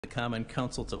The Common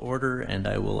Council to order, and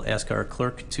I will ask our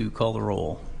clerk to call the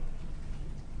roll.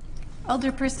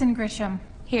 Alderperson Grisham.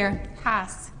 Here.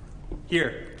 Haas.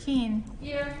 Here. Keen.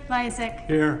 Here. Lysick.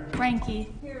 Here. Ranke.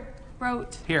 Here.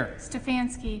 Rote. Here.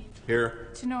 Stefanski. Here.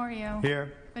 Tenorio.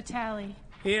 Here. Vitale.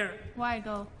 Here.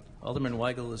 Weigel. Alderman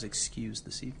Weigel is excused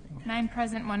this evening. 9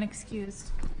 present, 1 excused.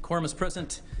 Quorum is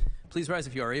present. Please rise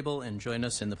if you are able and join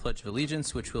us in the Pledge of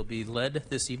Allegiance, which will be led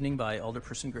this evening by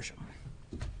Alderperson Grisham.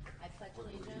 I pledge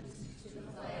allegiance to the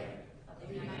flag of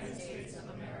the United States of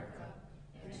America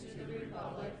and to the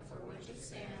republic for which it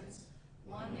stands,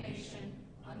 one nation,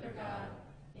 under God,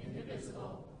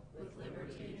 indivisible, with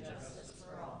liberty and justice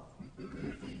for all.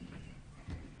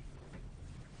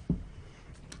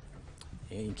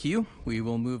 Thank you. We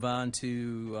will move on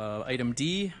to item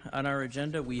D on our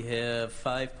agenda. We have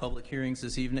 5 public hearings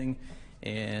this evening,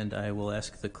 and I will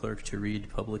ask the clerk to read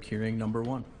public hearing number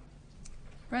 1.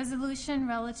 Resolution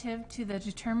relative to the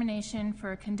determination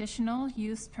for a conditional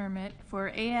use permit for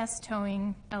AS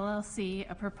Towing LLC,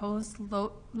 a proposed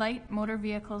light motor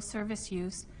vehicle service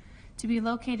use to be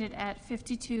located at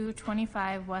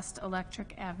 5225 West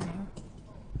Electric Avenue.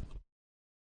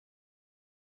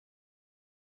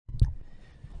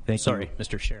 Sorry,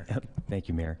 Mr. Chair. Thank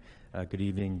you, Mayor. Good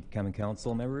evening, Common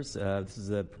Council members. This is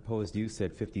a proposed use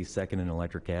at 52nd and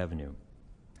Electric Avenue.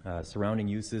 Surrounding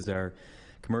uses are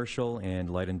commercial and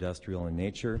light industrial in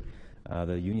nature.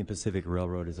 The Union Pacific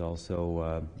Railroad is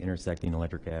also intersecting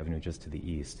Electric Avenue just to the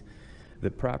east.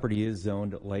 The property is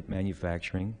zoned light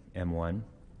manufacturing, M1,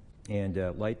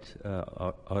 and light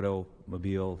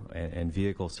automobile and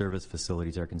vehicle service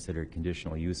facilities are considered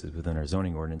conditional uses within our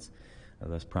zoning ordinance,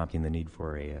 thus prompting the need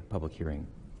for a public hearing.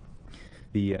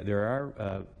 There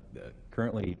are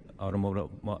currently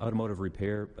automotive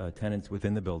repair tenants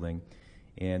within the building,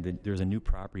 and there's a new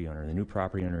property owner. The new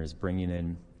property owner is bringing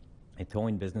in a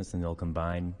towing business, and they'll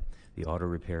combine the auto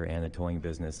repair and the towing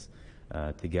business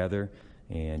together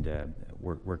and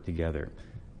work together.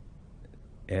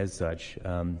 As such,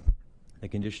 a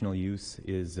conditional use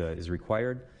is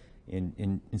required.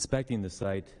 In inspecting the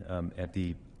site at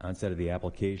the onset of the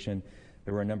application,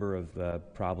 there were a number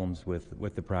of problems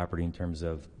with the property in terms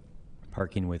of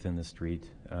parking within the street,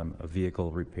 a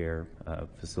vehicle repair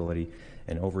facility,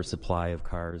 an oversupply of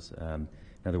cars. In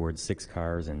other words, 6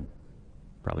 cars and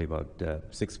probably about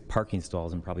 6 parking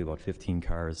stalls and probably about 15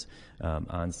 cars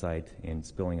on site and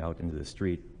spilling out into the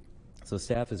street. So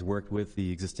staff has worked with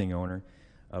the existing owner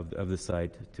of the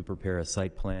site to prepare a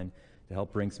site plan to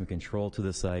help bring some control to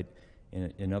the site.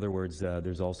 In other words,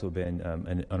 there's also been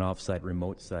an off-site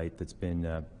remote site that's been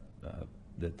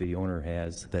that the owner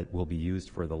has that will be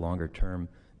used for the longer-term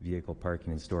vehicle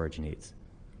parking and storage needs.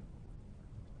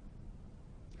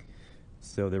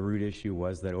 So the root issue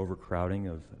was that overcrowding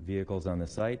of vehicles on the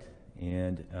site,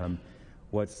 and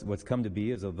what's come to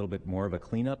be is a little bit more of a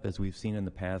cleanup, as we've seen in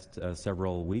the past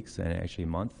several weeks and actually a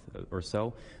month or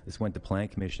so. This went to Plan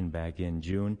Commission back in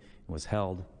June and was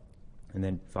held, and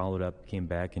then followed up, came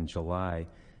back in July,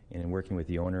 and in working with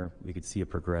the owner, we could see a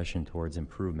progression towards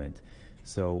improvement.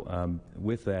 So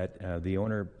with that, the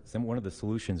owner, one of the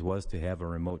solutions was to have a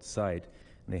remote site,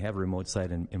 and they have a remote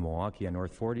site in Milwaukee on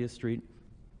North 40th Street,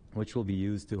 which will be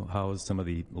used to house some of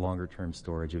the longer-term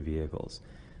storage of vehicles.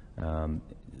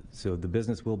 So the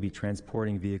business will be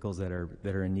transporting vehicles that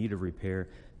are in need of repair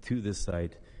to this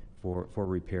site for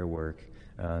repair work.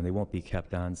 They won't be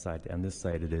kept on site. On this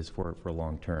site, it is for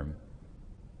long-term.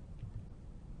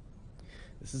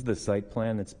 This is the site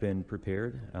plan that's been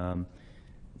prepared.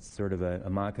 It's sort of a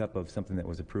mock-up of something that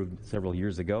was approved several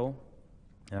years ago.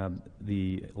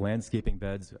 The landscaping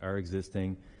beds are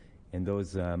existing, and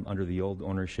those under the old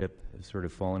ownership have sort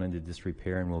of fallen into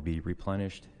disrepair and will be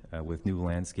replenished with new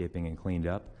landscaping and cleaned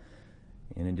up.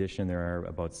 In addition, there are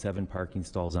about 7 parking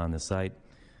stalls on the site.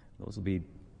 Those will be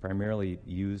primarily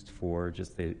used for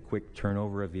just a quick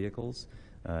turnover of vehicles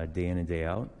day in and day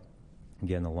out.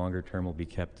 Again, the longer term will be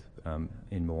kept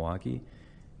in Milwaukee.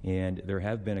 And there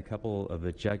have been a couple of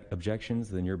objections.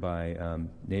 The nearby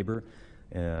neighbor,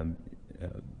 a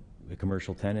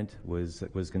commercial tenant,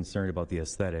 was concerned about the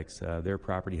aesthetics. Their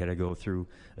property had to go through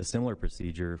a similar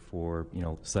procedure for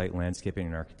site landscaping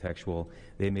and architectural.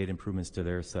 They made improvements to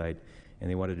their site, and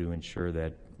they wanted to ensure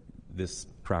that this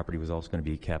property was also going to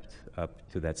be kept up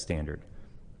to that standard.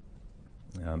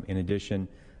 In addition,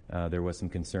 there was some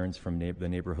concerns from the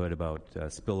neighborhood about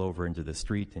spillover into the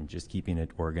street and just keeping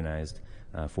it organized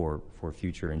for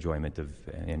future enjoyment of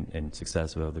and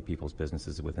success of other people's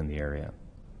businesses within the area.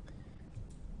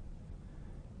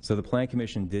 So the Plan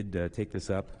Commission did take this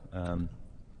up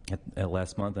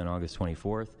last month on August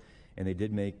 24th, and they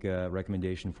did make a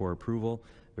recommendation for approval.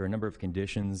 There are a number of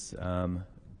conditions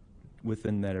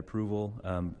within that approval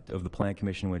of the Plan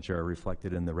Commission, which are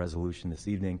reflected in the resolution this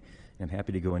evening. I'm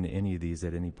happy to go into any of these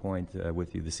at any point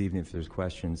with you this evening if there's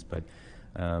questions. But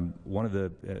one of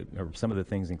the, or some of the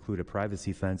things include a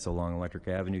privacy fence along Electric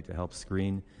Avenue to help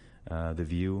screen the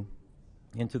view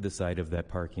into the side of that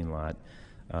parking lot.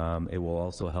 It will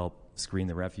also help screen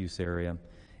the refuse area.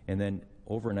 And then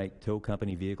overnight tow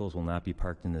company vehicles will not be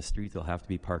parked in the street. They'll have to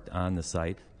be parked on the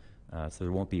site. So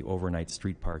there won't be overnight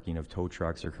street parking of tow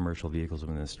trucks or commercial vehicles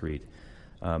within the street.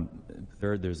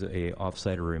 Third, there's a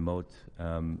offsite or remote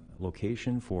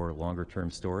location for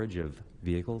longer-term storage of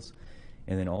vehicles.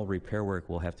 And then all repair work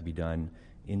will have to be done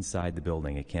inside the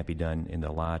building. It can't be done in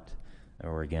the lot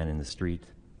or, again, in the street.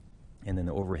 And then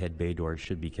the overhead bay doors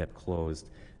should be kept closed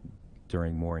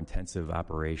during more intensive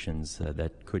operations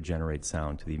that could generate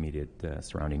sound to the immediate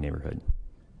surrounding neighborhood.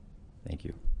 Thank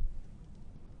you.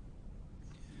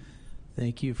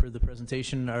 Thank you for the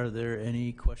presentation. Are there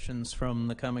any questions from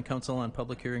the Common Council on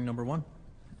public hearing number 1?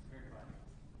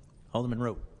 Alderman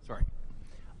Rowe. Sorry.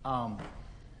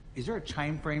 Is there a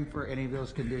time frame for any of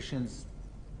those conditions?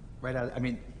 Right out, I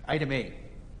mean, item A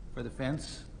for the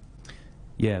fence.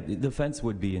 Yeah, the fence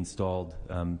would be installed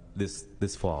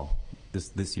this fall,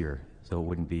 this year. So it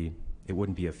wouldn't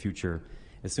be a future.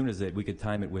 As soon as we could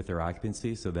time it with their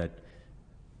occupancy, so that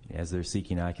as they're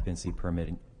seeking occupancy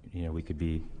permit, we could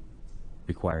be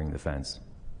requiring the fence.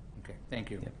 Okay,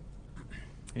 thank you. Yep.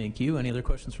 Thank you. Any other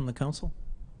questions from the council?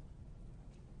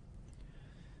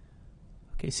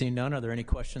 Okay, seeing none, are there any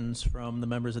questions from the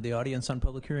members of the audience on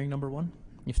public hearing number 1?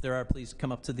 If there are, please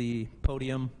come up to the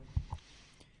podium.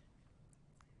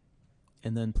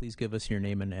 And then please give us your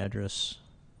name and address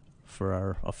for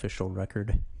our official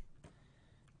record.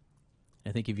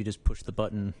 I think if you just push the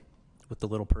button with the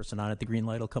little person on it, the green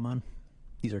light will come on.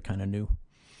 These are kind of new.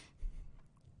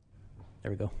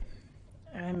 There we go.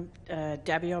 I'm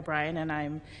Debbie O'Brien, and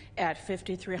I'm at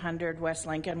 5300 West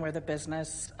Lincoln. We're the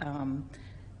business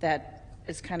that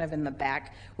is kind of in the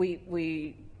back.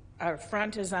 Our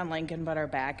front is on Lincoln, but our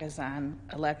back is on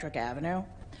Electric Avenue.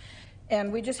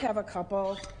 And we just have a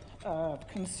couple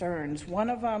concerns. One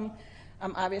of them,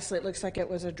 obviously it looks like it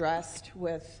was addressed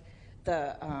with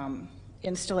the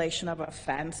installation of a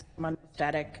fence from an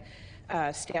aesthetic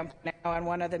standpoint. Now, in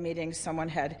one of the meetings, someone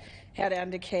had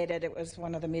indicated, it was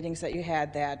one of the meetings that you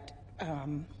had, that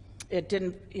it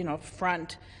didn't,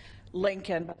 front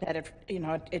Lincoln, but that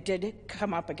it did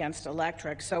come up against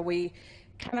Electric. So we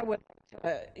kind of would,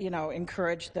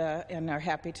 encourage and are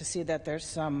happy to see that there's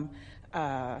some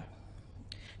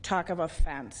talk of a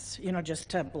fence, just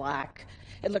to block.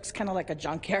 It looks kind of like a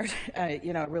junkyard.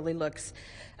 It really looks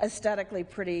aesthetically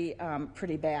pretty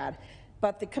bad.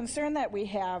 But the concern that we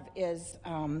have is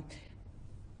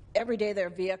every day their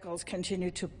vehicles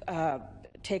continue to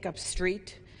take up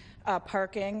street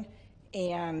parking,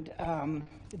 and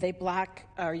they block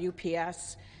our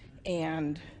UPS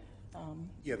and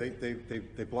yeah,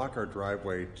 they block our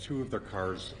driveway. 2 of their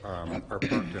cars are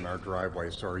parked in our driveway,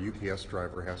 so our UPS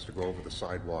driver has to go over the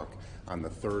sidewalk on the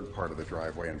 3rd part of the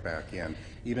driveway and back in.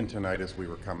 Even tonight as we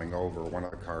were coming over, one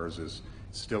of the cars is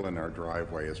still in our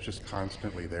driveway. It's just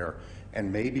constantly there.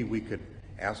 And maybe we could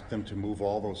ask them to move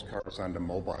all those cars onto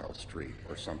Mobile Street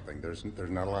or something. There's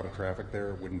not a lot of traffic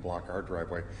there. It wouldn't block our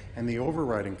driveway. And the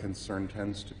overriding concern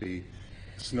tends to be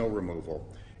snow removal.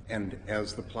 And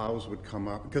as the plows would come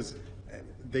up, because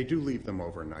they do leave them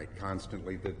overnight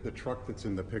constantly. The truck that's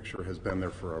in the picture has been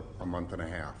there for a month and a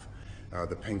half,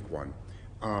 the pink one.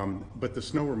 But the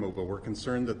snow removal, we're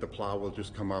concerned that the plow will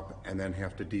just come up and then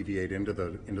have to deviate into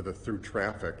the through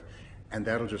traffic, and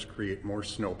that'll just create more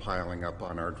snow piling up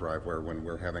on our driveway when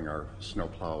we're having our snow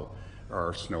plow, or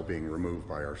our snow being removed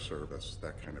by our service,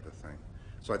 that kind of a thing.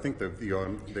 So I think the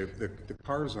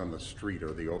cars on the street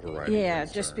are the overriding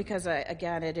concern. Just because,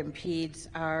 again, it impedes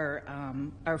our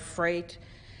freight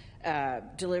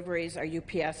deliveries, our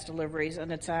UPS deliveries,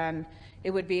 and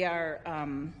it would be our,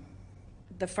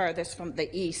 the farthest from the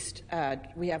east.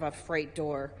 We have a freight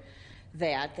door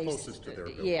that they... Closest to their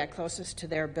building. Yeah, closest to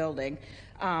their building.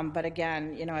 But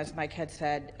again, as Mike had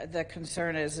said, the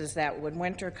concern is that when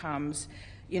winter comes,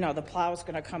 the plow's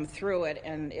going to come through it,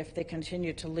 and if they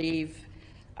continue to leave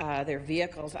their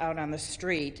vehicles out on the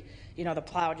street, the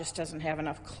plow just doesn't have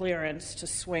enough clearance to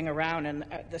swing around, and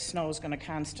the snow is going to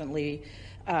constantly,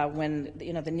 when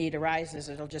the need arises,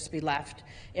 it'll just be left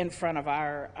in front of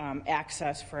our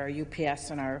access for our UPS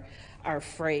and our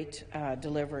freight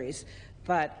deliveries.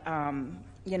 But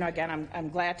again, I'm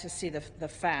glad to see the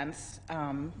fence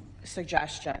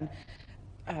suggestion.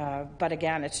 But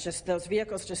again, it's just those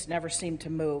vehicles just never seem to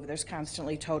move. There's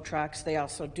constantly tow trucks. They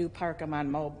also do park them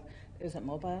on Mobile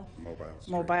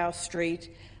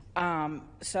Street.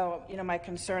 So, my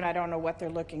concern, I don't know what they're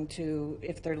looking to,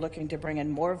 if they're looking to bring in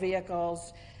more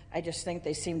vehicles. I just think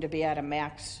they seem to be at a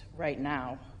max right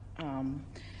now.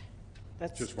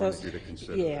 Just wanted you to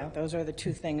consider Yeah, that. those are the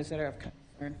two things that are of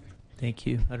concern. Thank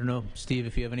you. I don't know, Steve,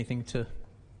 if you have anything to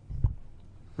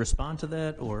respond to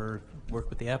that or work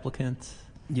with the applicant?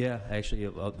 Yeah,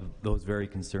 actually, those very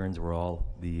concerns were all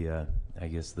the, I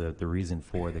guess, the reason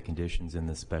for the conditions in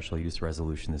the special use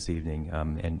resolution this evening,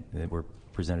 and that were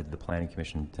presented to the Planning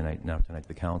Commission tonight, now tonight to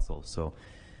the Council. So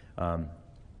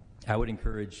I would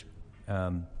encourage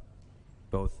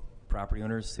both property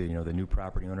owners, the new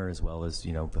property owner, as well as,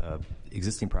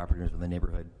 existing property owners within the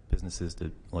neighborhood businesses to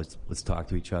let's talk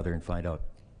to each other and find out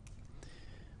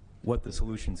what the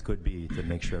solutions could be to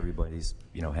make sure everybody's,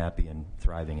 happy and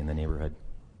thriving in the neighborhood,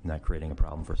 not creating a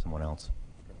problem for someone else.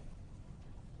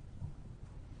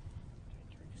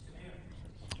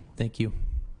 Thank you.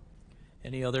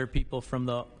 Any other people from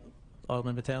the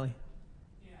Alderman Vitale?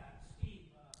 Yeah, Steve,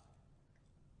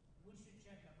 we should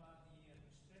check about the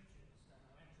restrictions on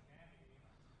Electric Avenue.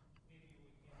 Maybe we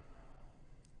can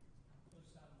put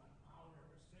some hour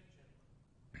restriction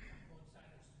on both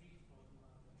sides of the street from the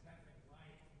traffic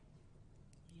light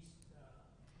east track,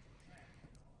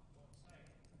 on both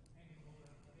sides. Maybe we'll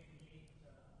alleviate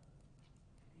the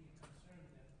concern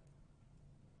that,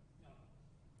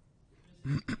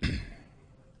 this is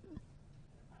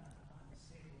on the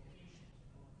same location,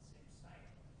 on the same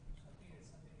site. So I think it's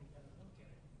something we gotta look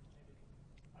at. Maybe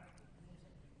parking rules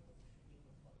that people should be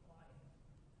apply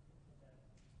for that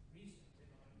reason,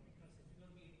 because if you're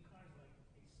gonna be in cars like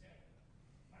they said,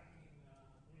 parking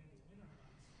during the winter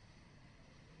months,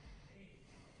 during the day,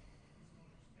 there's no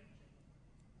restriction.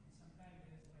 And sometimes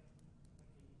there's like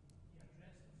you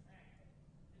address the fact that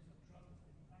there's no trouble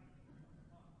with parking on the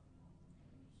lot.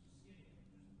 There's a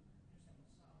city, there's on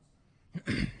the south side.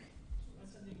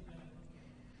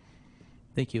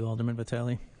 Thank you, Alderman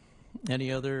Vitale.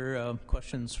 Any other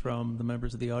questions from the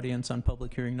members of the audience on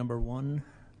public hearing number 1?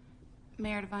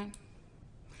 Mayor Devine.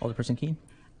 Alderperson Keene?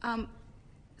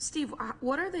 Steve,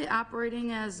 what are they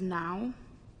operating as now?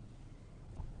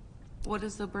 What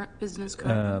is the business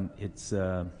currently? It's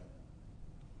a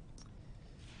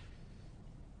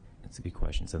good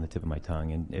question. It's on the tip of my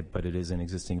tongue, but it is an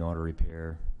existing auto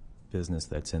repair business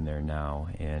that's in there now,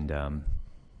 and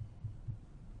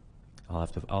I'll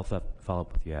have to follow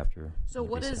up with you after. So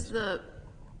what is if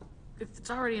it's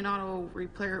already an auto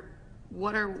repair,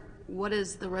 what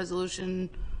is the resolution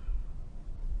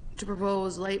to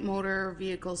propose light motor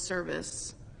vehicle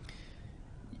service?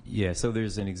 Yeah, so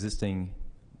there's an existing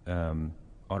auto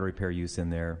repair use in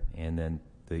there, and then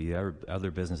the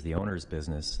other business, the owner's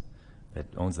business that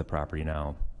owns the property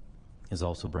now, is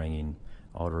also bringing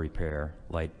auto repair,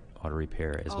 light auto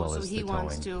repair, as well as the towing. So he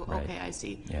wants to, Right. okay, I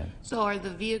see. Yeah. So are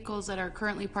the vehicles that are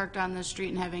currently parked on the street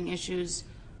and having issues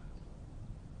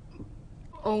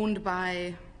owned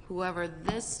by whoever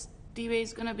this DBA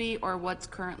is going to be, or what's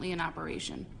currently in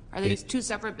operation? Are these two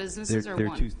separate businesses or They're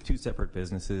one? two separate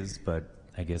businesses, but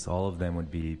I guess all of them would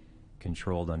be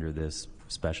controlled under this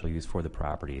special use for the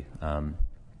property.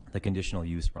 The conditional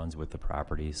use runs with the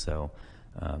property, so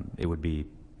it would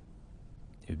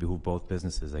behoove both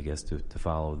businesses, I guess, to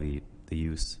follow the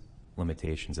use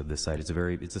limitations of this site.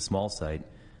 It's a small site.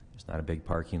 There's not a big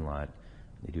parking lot.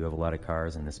 They do have a lot of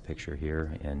cars in this picture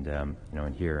here, and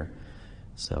in here.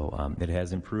 So it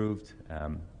has improved. I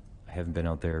haven't been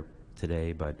out there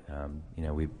today, but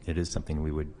it is something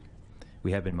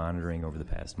we have been monitoring over the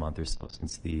past month or so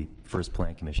since the first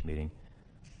Plan Commission meeting.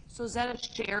 So is that a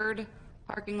shared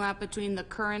parking lot between the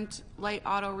current light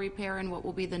auto repair and what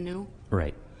will be the new?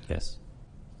 Right. Yes.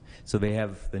 So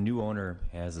the new owner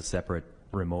has a separate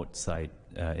remote site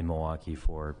in Milwaukee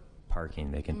for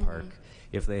parking. They can park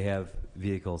if they have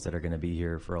vehicles that are going to be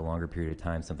here for a longer period of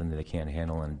time, something that they can't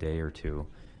handle in a day or two.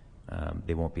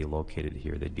 They won't be located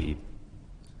here. They'd be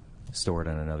stored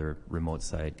on another remote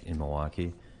site in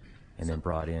Milwaukee, and then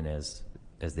brought in as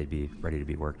they'd be ready to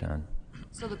be worked on.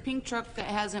 So the pink truck that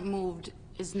hasn't moved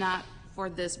is not for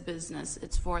this business.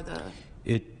 It's for the.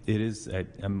 It is.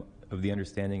 I'm of the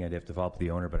understanding. I'd have to follow up with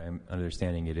the owner, but I'm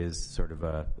understanding it is sort of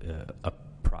a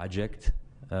project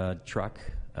truck.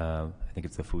 I think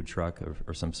it's a food truck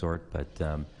or some sort, but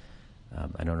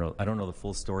I don't know the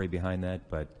full story behind that,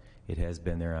 but it has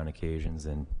been there on occasions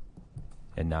and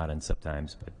not on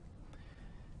sometimes. But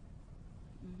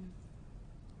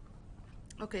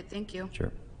Okay, thank you.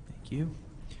 sure. Thank you.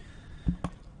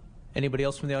 Anybody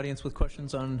else from the audience with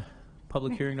questions on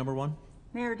public hearing number 1?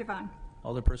 Mayor Devine.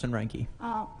 Alderperson Reinke.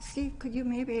 Steve, could you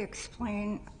maybe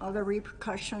explain other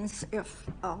repercussions if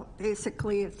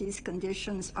basically if these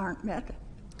conditions aren't met?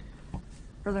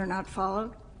 or they're not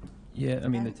followed? Yeah, I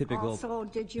mean, the And typical... Also,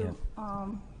 did you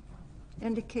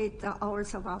indicate the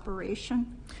hours of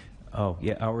operation? Oh,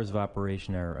 yeah, hours of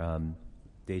operation are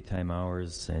daytime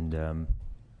hours, and I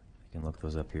can look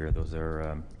those up here. Those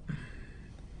are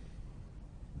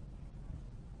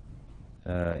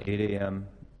 8 a.m.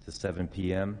 to 7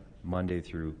 p.m. Monday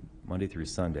through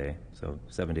Sunday, so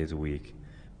 7 days a week,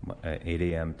 8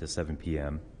 a.m. to 7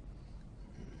 p.m.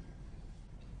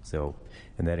 So,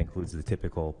 and that includes the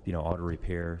typical, auto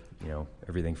repair,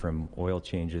 everything from oil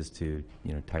changes to,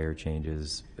 tire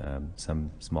changes,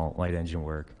 some small light engine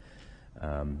work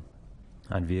on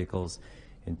vehicles.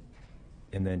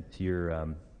 And then to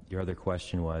your other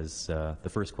question was, the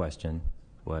first question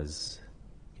was,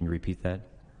 can you repeat that?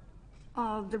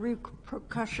 The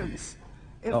repercussions.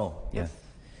 Yeah.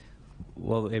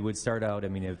 Well, it would start out, I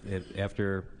mean, if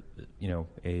after,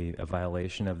 a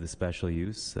violation of the special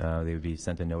use, they would be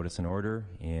sent a notice and order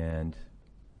and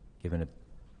given a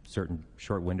certain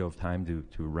short window of time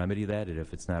to remedy that. And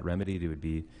if it's not remedied, it would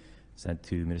be sent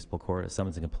to municipal court, a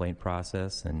summons and complaint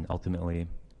process, and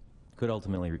could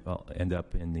ultimately end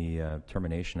up in the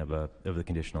termination of the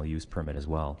conditional use permit as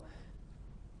well.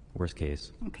 Worst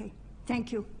case. Okay,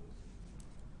 thank you.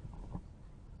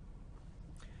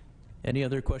 Any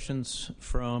other questions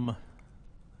from,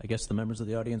 I guess, the members of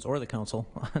the audience or the council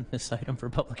on this item for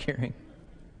public hearing?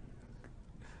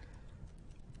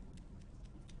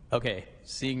 Okay,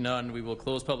 seeing none, we will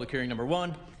close public hearing number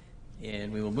 1,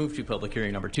 and we will move to public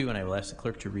hearing number 2, and I will ask the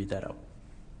clerk to read that out.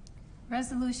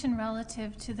 Resolution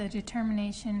relative to the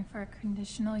determination for a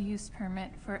conditional use permit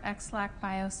for XLAC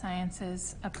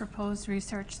Biosciences, a proposed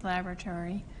research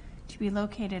laboratory to be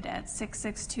located at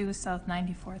 662 South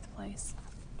 94th Place.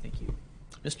 Thank you.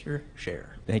 Mr. Scher.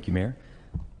 Thank you, Mayor.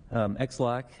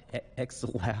 XLAC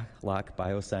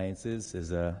Biosciences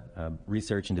is a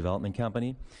research and development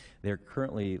company. They're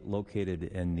currently located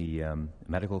in the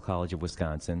Medical College of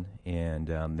Wisconsin, and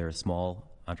they're a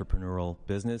small entrepreneurial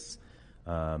business,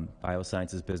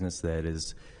 biosciences business that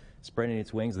is spreading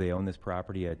its wings. They own this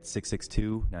property at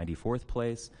 662 94th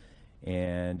Place,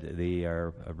 and they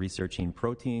are researching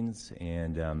proteins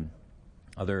and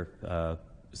other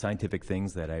scientific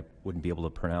things that I wouldn't be able to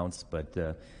pronounce, but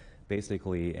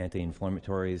basically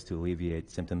anti-inflammatories to alleviate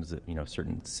symptoms of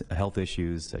certain health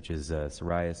issues such as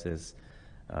psoriasis,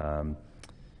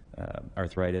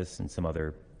 arthritis, and some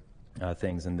other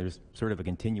things. And there's sort of a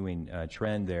continuing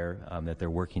trend there that they're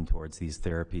working towards these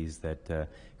therapies that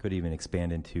could even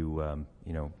expand into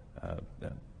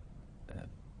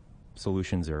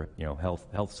solutions or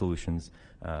health solutions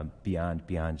beyond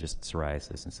just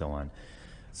psoriasis and so on.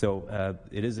 So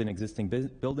it is an existing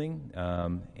building,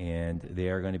 and they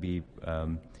are going to be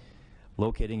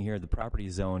locating here. The property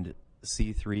is zoned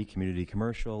C3, community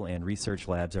commercial, and research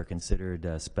labs are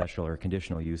considered special or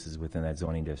conditional uses within that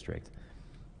zoning district.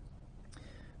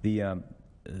 The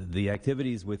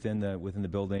activities within the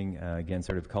building, again,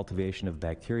 sort of cultivation of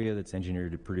bacteria that's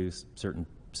engineered to produce certain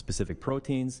specific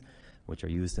proteins, which are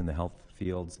used in the health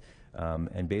fields.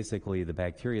 And basically, the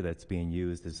bacteria that's being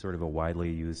used is sort of a widely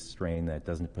used strain that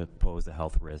doesn't pose a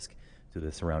health risk to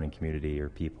the surrounding community or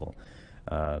people.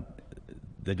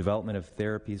 The development of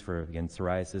therapies for, again,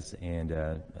 psoriasis and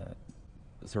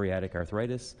psoriatic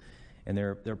arthritis, and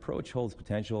their approach holds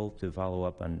potential to follow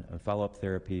up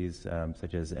therapies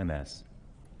such as MS,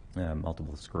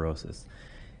 multiple sclerosis.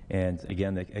 And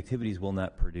again, the activities will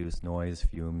not produce noise,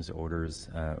 fumes, odors,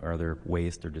 or other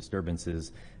waste or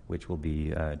disturbances, which will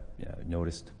be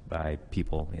noticed by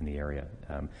people in the area.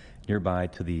 Nearby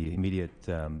to the immediate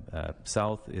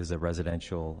south is a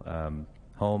residential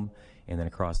home, and then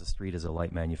across the street is a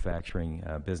light manufacturing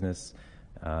business.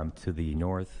 To the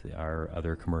north are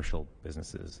other commercial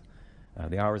businesses.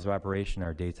 The hours of operation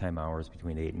are daytime hours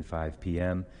between 8 and 5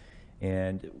 p.m.,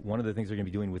 and one of the things they're going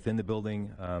to be doing within the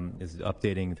building is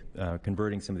updating,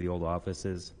 converting some of the old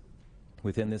offices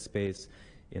within this space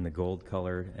in the gold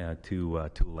color to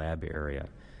lab area.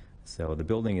 So the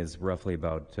building is roughly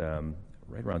about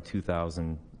right around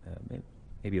 2,000,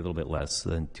 maybe a little bit less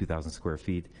than 2,000 square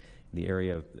feet. The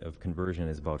area of conversion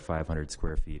is about 500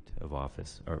 square feet of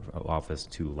office, or office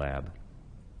to lab.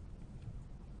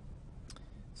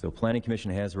 So Planning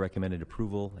Commission has recommended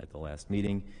approval at the last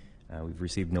meeting. We've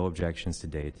received no objections to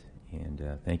date,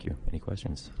 and thank you. Any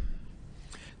questions?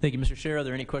 Thank you, Mr. Scher. Are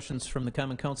there any questions from the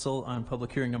Common Council on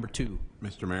public hearing number 2?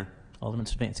 Mr. Mayor, Alderman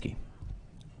Stefanski.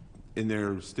 in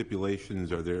their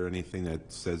stipulations, are there anything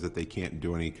that says that they can't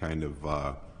do any kind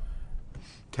of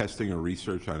testing or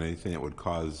research on anything that would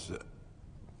cause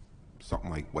something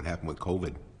like what happened with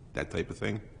COVID, that type of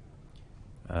thing?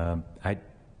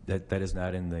 That is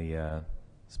not in the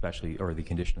or the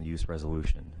conditional use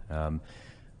resolution.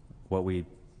 What we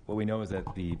know is that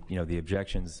the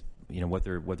objections, what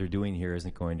they're doing here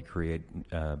isn't going to create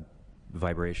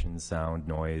vibration, sound,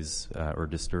 noise, or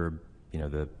disturb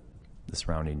the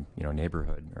surrounding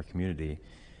neighborhood or community.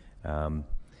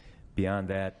 Beyond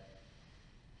that,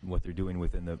 what they're doing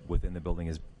within the building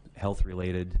is health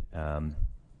related.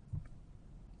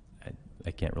 I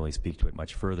can't really speak to it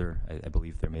much further. I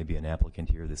believe there may be an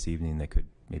applicant here this evening that could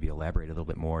maybe elaborate a little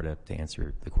bit more to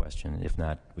answer the question. If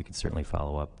not, we can certainly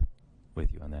follow up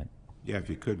with you on that. Yeah, if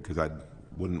you could, because I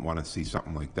wouldn't want to see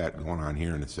something like that going on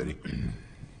here in the city.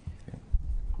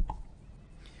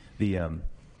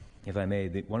 If I may,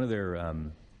 one of their,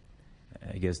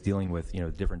 I guess, dealing with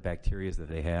different bacteria that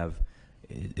they have,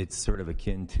 it's sort of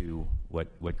akin to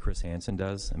what Chris Hansen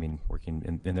does. I mean,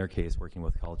 working in their case, working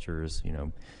with cultures,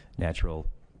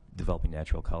 developing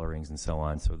natural colorings and so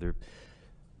on. So they're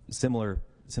similar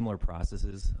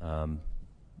processes,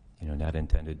 not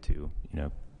intended to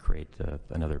create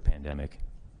another pandemic.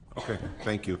 Okay,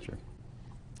 thank you. Sure.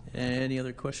 Any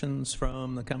other questions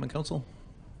from the Common Council?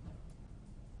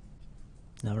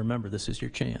 Now remember, this is your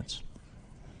chance.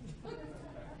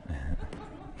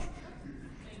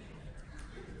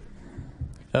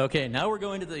 Okay, now we're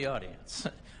going to the audience.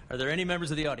 Are there any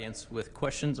members of the audience with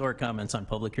questions or comments on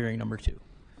public hearing number 2? If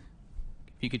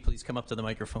you could please come up to the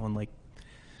microphone like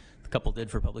the couple did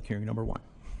for public hearing number 1.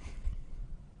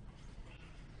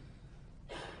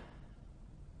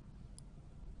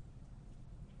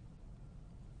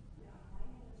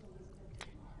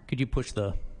 Could you push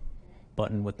the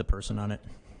button with the person on it?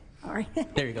 All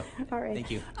right. There you go. All right.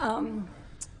 Thank you.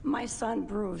 My son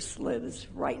Bruce lives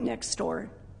right next door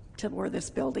to where this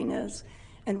building is,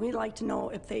 and we'd like to know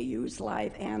if they use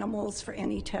live animals for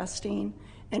any testing,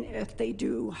 and if they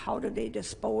do, how do they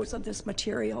dispose of this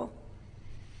material?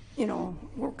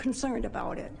 We're concerned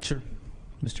about it. Sure.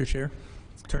 Mr. Chair,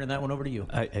 turning that one over to you.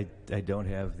 I don't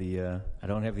have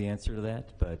the answer to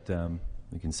that, but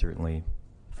we can certainly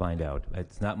find out.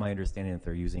 It's not my understanding that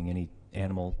they're using any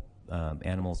animals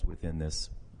within this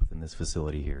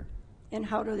facility here. And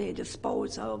how do they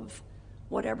dispose of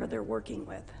whatever they're working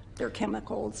with, their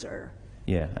chemicals or?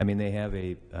 Yeah, I mean, they have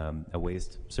a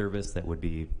waste service that would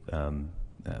be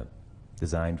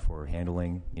designed for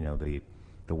handling, the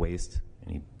waste,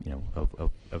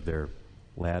 of their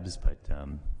labs. But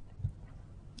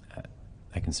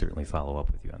I can certainly follow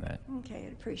up with you on that. Okay,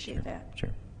 I'd appreciate that. Sure.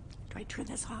 Do I turn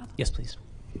this off? Yes, please.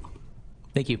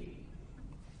 Thank you.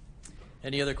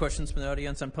 Any other questions from the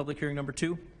audience on public hearing number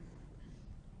 2?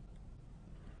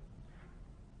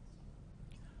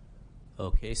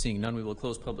 Okay, seeing none, we will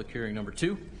close public hearing number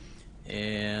 2,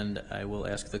 and I will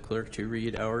ask the clerk to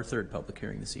read our 3rd public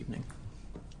hearing this evening.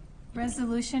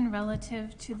 Resolution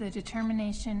relative to the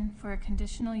determination for a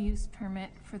conditional use permit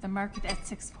for the Market at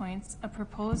 6 Points, a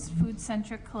proposed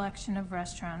food-centric collection of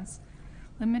restaurants,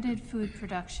 limited food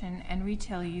production and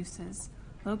retail uses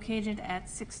located at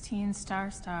 16 Star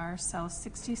South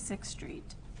 66th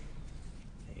Street.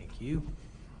 Thank you.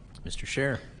 Mr.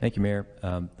 Scher. Thank you, Mayor.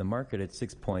 The Market at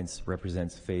 6 Points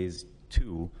represents phase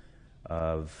 2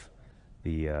 of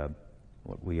the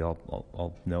what we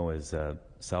all know as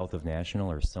south of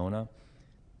National, or SONA.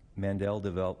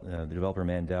 The developer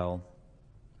Mandel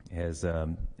has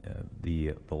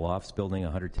the Lofts building,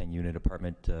 a 110-unit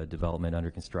apartment development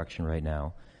under construction right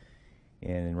now.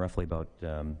 And in roughly about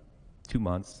 2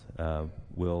 months,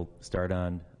 we'll start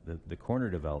on the corner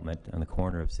development on the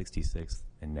corner of 66th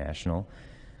and National.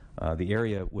 The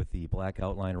area with the black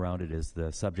outline around it is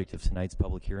the subject of tonight's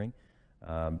public hearing.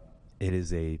 It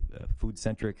is a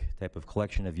food-centric type of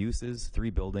collection of uses, 3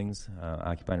 buildings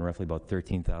occupying roughly about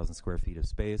 13,000 square feet of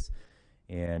space,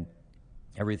 and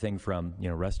everything from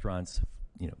restaurants,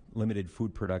 limited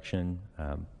food production,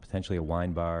 potentially a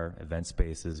wine bar, event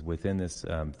spaces within this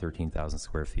 13,000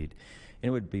 square feet. And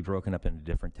it would be broken up into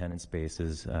different tenant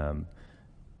spaces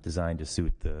designed to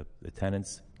suit the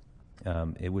tenants.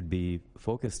 It would be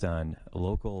focused on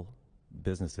local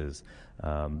businesses,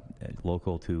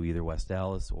 local to either West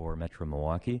Dallas or Metro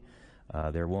Milwaukee.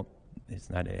 It's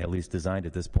not at least designed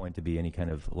at this point to be any kind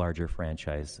of larger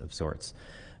franchise of sorts.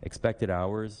 Expected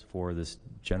hours for this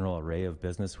general array of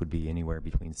business would be anywhere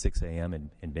between 6 a.m.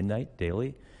 and midnight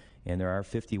daily, and there are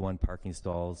 51 parking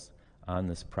stalls on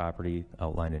this property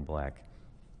outlined in black.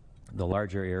 The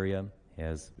larger area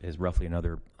has roughly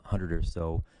another 100 or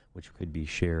so, which could be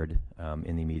shared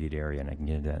in the immediate area, and I can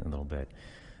get into that in a little bit.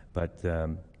 But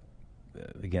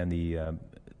again,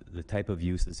 the type of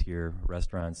uses here,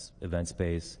 restaurants, event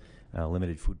space,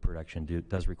 limited food production,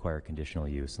 does require conditional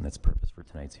use, and that's the purpose for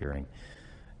tonight's hearing.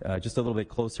 Just a little bit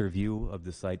closer view of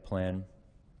the site plan.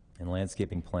 and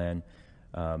landscaping plan.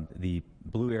 The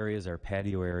blue areas are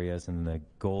patio areas, and the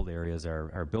gold areas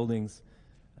are buildings.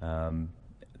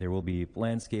 There will be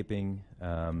landscaping,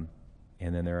 and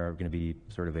then there are going to be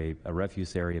sort of a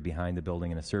refuse area behind the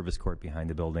building and a service court behind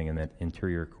the building, and that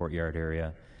interior courtyard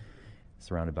area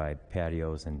surrounded by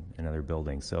patios and other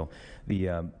buildings. So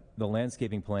the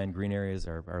landscaping plan, green areas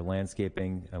are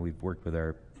landscaping. We've worked with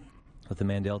the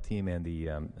Mandel team and the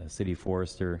city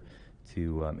forester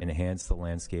to enhance the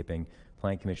landscaping.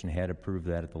 Plan Commission had approved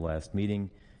that at the last meeting,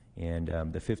 and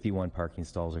the 51 parking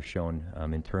stalls are shown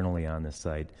internally on this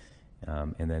site.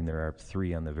 And then there are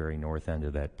 3 on the very north end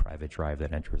of that private drive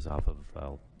that enters off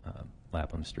of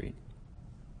Lapham Street,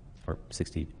 or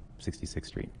 66th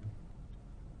Street.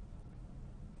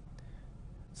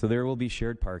 So there will be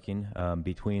shared parking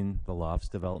between the Lofts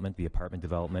development, the apartment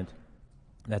development.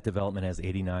 That development has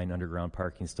 89 underground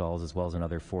parking stalls, as well as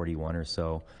another 41 or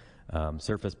so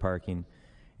surface parking.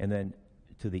 And then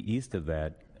to the east of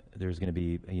that, there's going to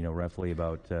be, roughly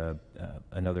about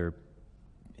another,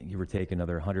 give or take,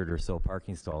 another 100 or so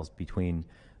parking stalls between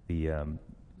the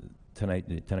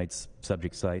tonight's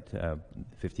subject site,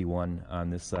 51 on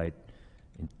this site,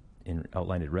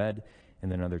 outlined in red,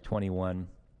 and then another 21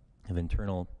 of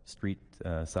internal street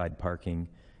side parking,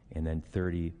 and then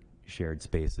 30 shared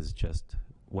spaces just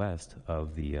west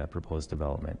of the proposed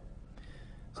development.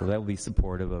 So that will be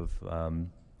supportive of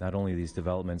not only these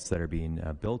developments that are being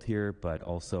built here, but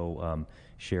also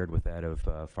shared with that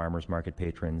of farmers market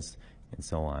patrons and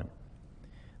so on.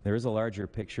 There is a larger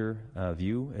picture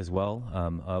view as well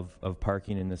of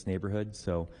parking in this neighborhood.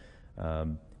 So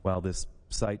while this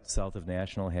site south of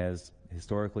National has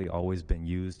historically always been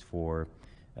used for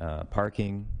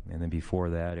parking, and then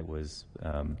before that it was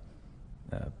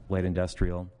light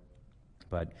industrial,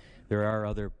 but there are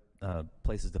other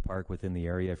places to park within the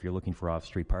area. If you're looking for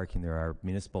off-street parking, there are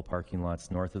municipal parking lots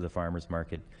north of the farmers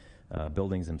market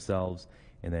buildings themselves,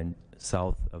 and then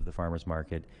south of the farmers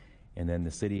market. And then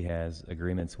the city has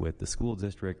agreements with the school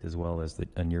district as well as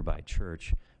a nearby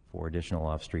church for additional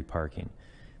off-street parking.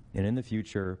 And in the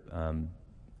future,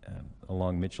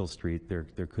 along Mitchell Street,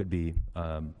 there could be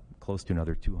close to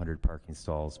another 200 parking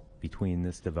stalls between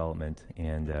this development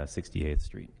and 68th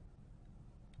Street.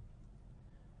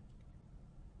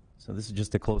 So this is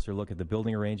just a closer look at the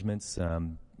building arrangements,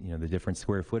 the different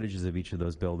square footages of each of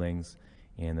those buildings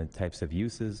and the types of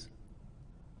uses.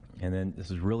 And then this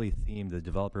is really themed, the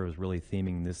developer was really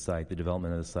theming this site, the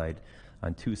development of the site,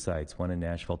 on 2 sites, one in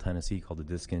Nashville, Tennessee called the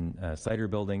Diskin Cider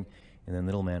Building, and then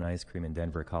Little Man Ice Cream in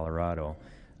Denver, Colorado.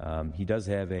 He does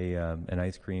have an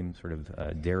ice cream sort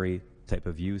of dairy type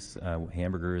of use,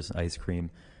 hamburgers, ice cream,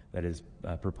 that is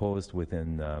proposed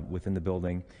within the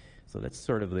building. So that's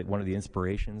sort of one of the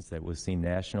inspirations that was seen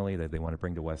nationally that they want to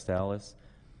bring to West Allis.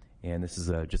 And this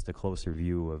is just a closer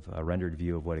view a rendered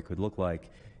view of what it could look like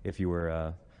if you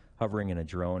were hovering in a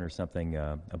drone or something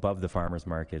above the farmers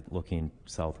market looking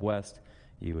southwest.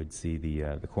 You would see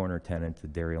the corner tenant, the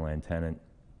Dairyland tenant.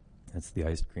 That's the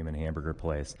ice cream and hamburger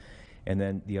place. And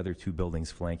then the other 2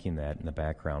 buildings flanking that in the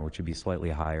background, which would be slightly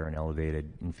higher and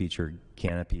elevated and feature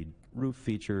canopied roof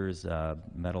features,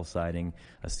 metal siding,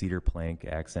 a cedar plank,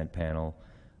 accent panel,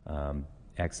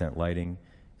 accent lighting,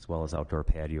 as well as outdoor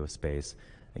patio space.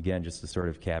 Again, just to sort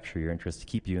of capture your interest, to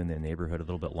keep you in the neighborhood a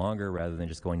little bit longer rather than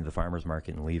just going to the farmer's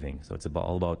market and leaving. So it's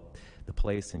all about the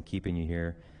place and keeping you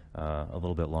here a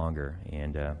little bit longer.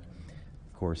 And, of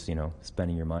course,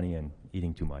 spending your money and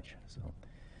eating too much. So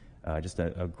just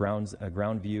a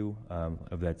ground view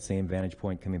of that same vantage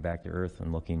point coming back to earth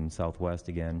and looking southwest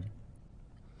again.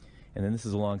 And then this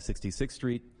is along 66th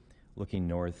Street, looking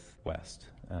northwest.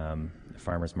 The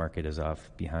farmer's market is off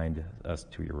behind us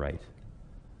to your right.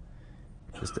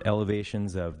 Just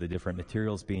elevations of the different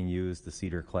materials being used, the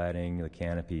cedar cladding, the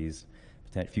canopies,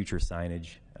 future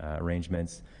signage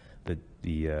arrangements,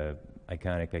 the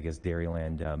iconic, I guess,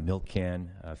 Dairyland milk can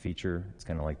feature. It's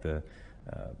kind of like the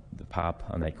pop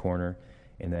on that corner.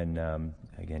 And then,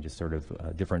 again, just sort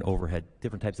of different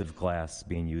types of glass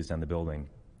being used on the building,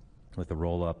 with the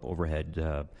roll-up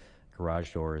overhead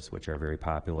garage doors, which are very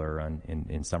popular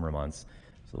in summer months.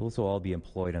 So those will all be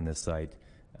employed on this site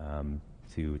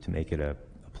to make it a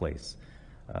place.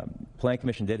 Plan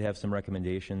Commission did have some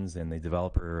recommendations, and the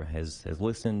developer has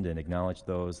listened and acknowledged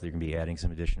those. They're going to be adding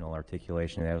some additional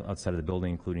articulation outside of the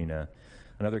building, including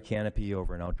another canopy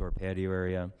over an outdoor patio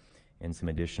area and some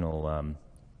additional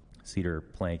cedar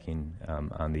planking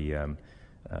on the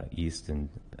east and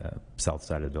south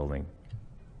side of the building.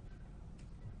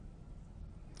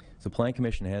 So Plan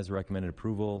Commission has recommended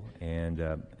approval and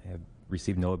have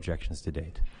received no objections to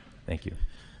date. Thank you.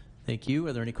 Thank you.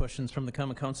 Are there any questions from the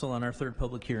Common Council on our third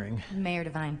public hearing? Mayor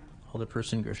Devine.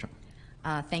 Alderperson Grisham.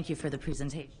 Thank you for the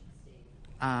presentation.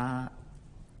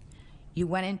 You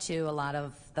went into a lot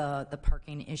of the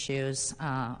parking issues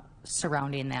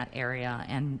surrounding that area,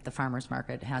 and the farmers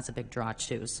market has a big draw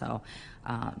too. So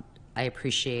I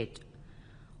appreciate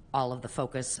all of the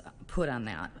focus put on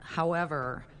that.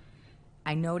 However,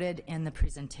 I noted in the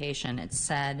presentation it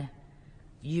said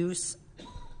use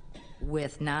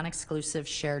with non-exclusive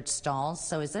shared stalls.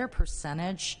 So is there a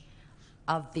percentage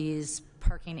of these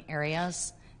parking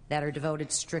areas that are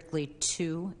devoted strictly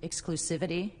to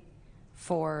exclusivity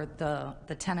for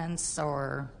the tenants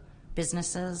or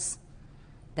businesses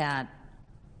that,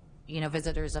 you know,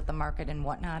 visitors of the market and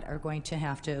whatnot are going to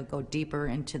have to go deeper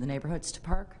into the neighborhoods to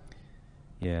park?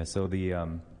 Yeah, so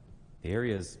the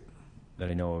areas that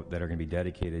I know that are going to be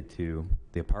dedicated to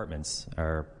the apartments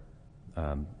are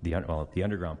the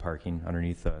underground parking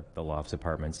underneath the Lofts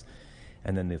apartments,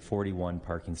 and then the 41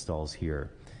 parking stalls here.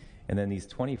 And then these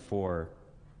 24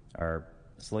 are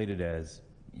slated as,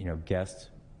 you know,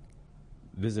 guest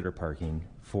visitor parking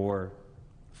for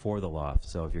the loft.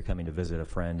 So if you're coming to visit a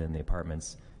friend in the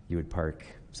apartments, you would park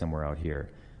somewhere out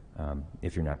here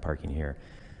if you're not parking here.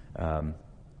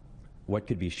 What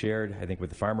could be shared, I think, with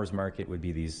the farmers market would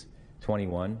be these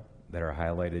 21 that are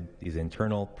highlighted, these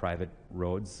internal private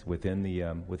roads within the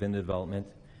development.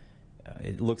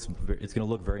 It's going to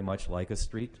look very much like a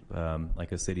street,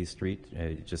 like a city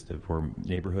street, just a more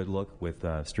neighborhood look with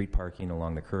street parking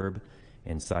along the curb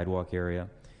and sidewalk area.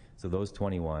 So those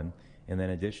 21, and then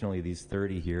additionally these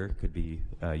 30 here could be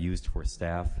used for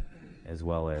staff as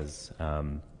well as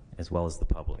the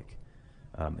public.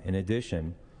 In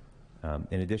addition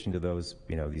to those,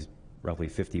 you know, these roughly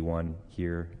 51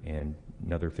 here and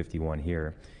another 51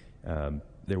 here,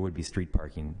 there would be street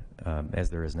parking as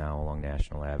there is now along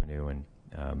National Avenue and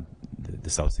the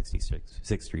South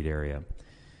 66th Street area.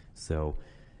 So,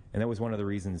 and that was one of the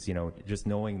reasons, you know, just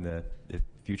knowing the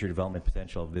future development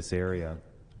potential of this area,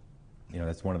 you know,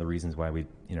 that's one of the reasons why we,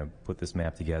 you know, put this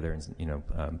map together. And, you know,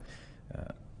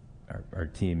 our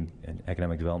team in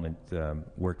economic development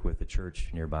worked with the church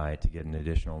nearby to get an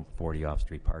additional 40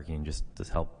 off-street parking, just to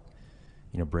help,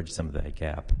 you know, bridge some of that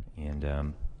gap and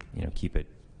you know, keep it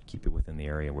within the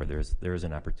area where there is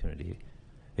an opportunity.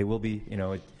 It will be, you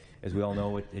know, as we all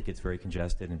know, it gets very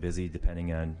congested and busy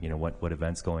depending on, you know, what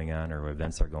events going on or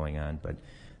events are going on. But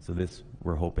so this,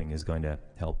 we're hoping, is going to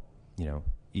help, you know,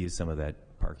 ease some of that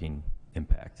parking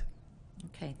impact.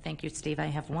 Okay, thank you, Steve. I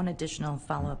have one additional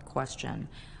follow-up question.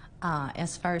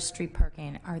 As far as street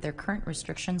parking, are there current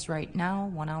restrictions right now?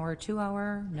 1 hour, 2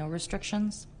 hour, no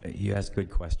restrictions? You ask good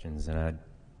questions, and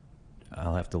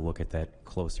I'll have to look at that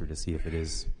closer to see if it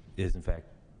is in fact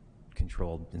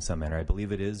controlled in some manner. I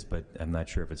believe it is, but I'm not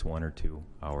sure if it's 1 or 2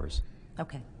 hours.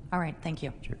 Okay, all right, thank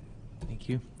you. Sure. Thank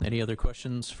you. Any other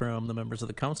questions from the members of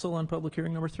the council on public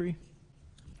hearing number 3?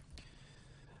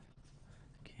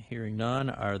 Okay, hearing none,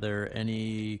 are there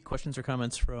any questions or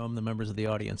comments from the members of the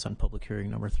audience on public hearing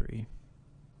number 3?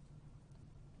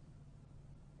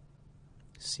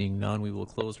 Seeing none, we will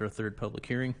close our third public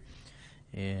hearing,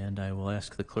 and I will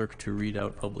ask the clerk to read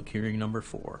out public hearing number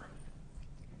 4.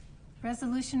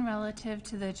 Resolution relative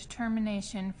to the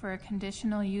determination for a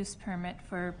conditional use permit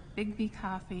for Big B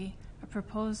Coffee, a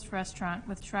proposed restaurant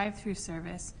with drive-through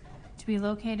service, to be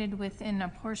located within a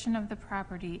portion of the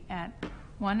property at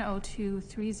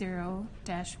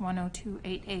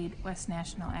 10230-10288 West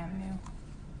National Avenue.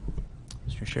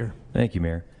 Mr. Scherer. Thank you,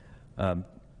 Mayor.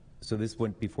 So this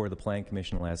went before the Plan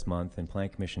Commission last month, and Plan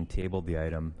Commission tabled the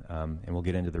item, and we'll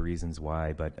get into the reasons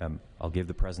why, but I'll give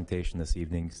the presentation this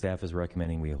evening. Staff is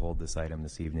recommending we hold this item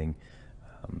this evening,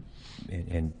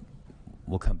 and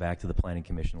we'll come back to the Planning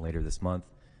Commission later this month,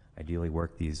 ideally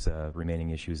work these remaining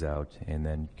issues out, and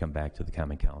then come back to the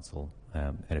Common Council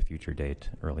at a future date,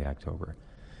 early October.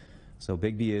 So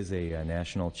Big B is a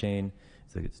national chain.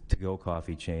 It's a to-go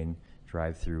coffee chain,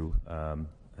 drive-through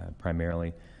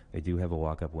primarily. They do have a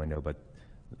walk-up window, but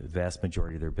the vast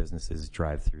majority of their business is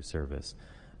drive-through service.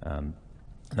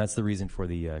 That's the reason for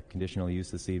the conditional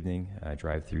use this evening.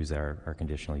 Drive-throughs are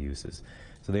conditional uses.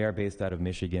 So they are based out of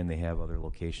Michigan. They have other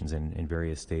locations in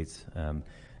various states.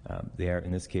 They are,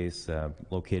 in this case,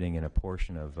 locating in a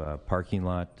portion of a parking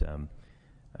lot.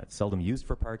 It's seldom used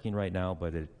for parking right now,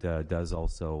 but it does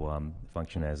also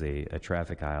function as a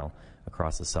traffic aisle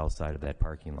across the south side of that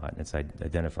parking lot. And it's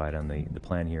identified on the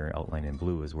plan here, outlined in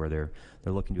blue, is where they're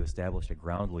looking to establish a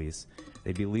ground lease.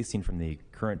 They'd be leasing from the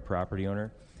current property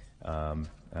owner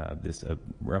this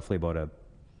roughly about a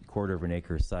quarter of an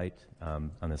acre site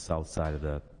on the south side of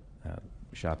the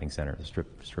shopping center, the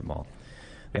strip mall.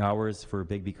 The hours for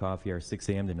Bigby Coffee are 6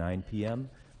 a.m. to 9 p.m.,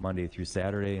 Monday through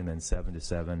Saturday, and then 7 to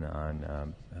 7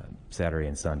 on Saturday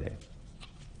and Sunday.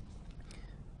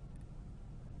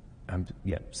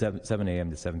 7 a.m.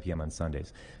 to 7 p.m. on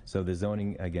Sundays. So the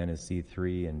zoning, again, is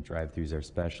C3, and drive-throughs are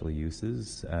special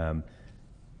uses.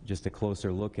 Just a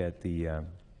closer look at the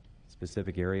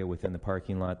specific area within the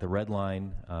parking lot. The red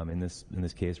line in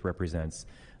this case represents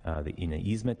the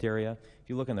easement area. If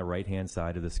you look on the right-hand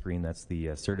side of the screen, that's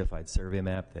the certified survey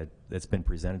map that's been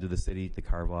presented to the city to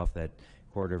carve off that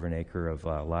 1/4 of an acre of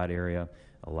lot area,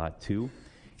 lot 2.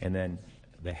 And then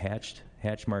the hatch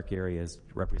mark area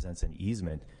represents an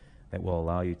easement that will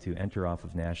allow you to enter off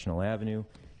of National Avenue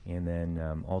and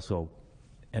then also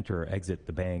enter or exit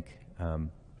the bank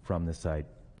from the site.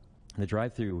 The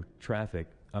drive-through traffic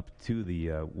up to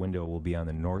the window will be on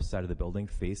the north side of the building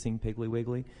facing Piggly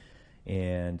Wiggly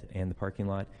and the parking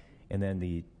lot. And then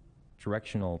the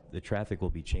traffic will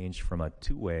be changed from a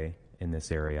two-way in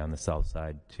this area on the south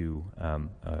side to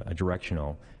a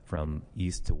directional from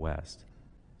east to west.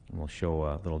 And we'll show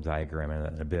a little diagram of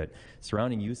that in a bit.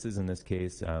 Surrounding uses in this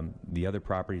case, the other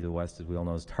property to the west, as we all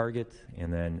know, is Target,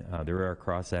 and then there are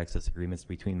cross-access agreements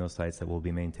between those sites that will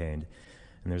be maintained.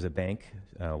 And there's a bank,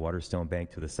 Waterstone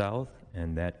Bank to the south,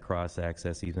 and that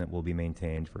cross-access easement will be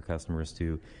maintained for customers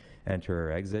to enter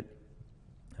or exit.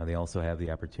 They also have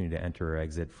the opportunity to enter or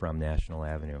exit from National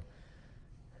Avenue.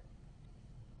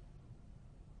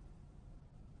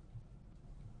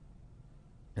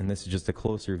 And this is just a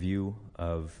closer view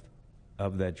of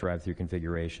that drive-through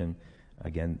configuration.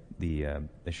 Again, the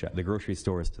grocery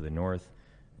store is to the north,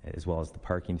 as well as the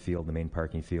parking field, the main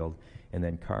parking field. And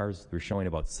then cars, we're showing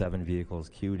about 7 vehicles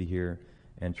queued here,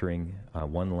 entering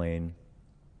one lane.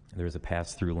 There's a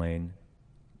pass-through lane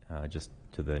just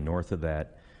to the north of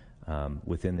that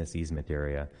within this easement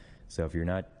area. So if you're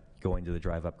not going to the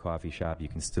drive-up coffee shop, you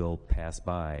can still pass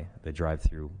by the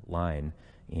drive-through line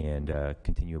and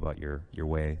continue about your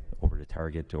way over to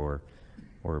Target or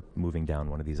moving down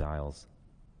one of these aisles.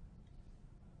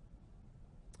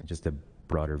 Just a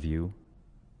broader view.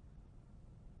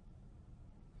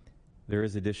 There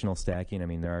is additional stacking. I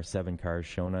mean, there are 7 cars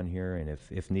shown on here, and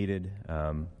if needed,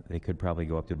 they could probably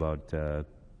go up to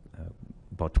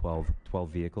about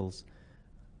 12 vehicles.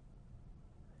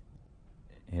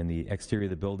 And the exterior of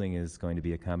the building is going to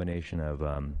be a combination of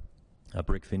a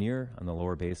brick veneer on the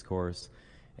lower base course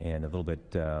and a little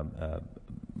bit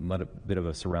of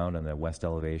a surround on the west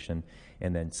elevation,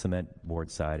 and then cement board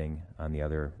siding on the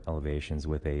other elevations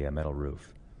with a metal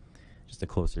roof. Just a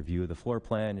closer view of the floor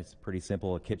plan. It's pretty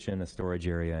simple: a kitchen, a storage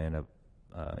area, and a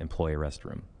employee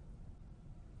restroom.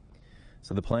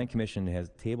 So the Plan Commission has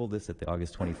tabled this at the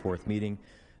August 24th meeting.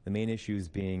 The main issues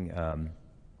being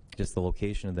just the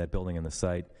location of that building and the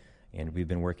site, and we've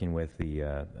been working with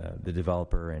the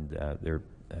developer and their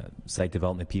site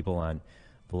development people on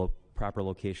the proper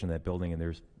location of that building, and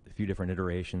there's a few different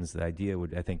iterations. The idea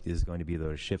I think is going to be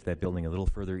to shift that building a little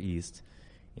further east,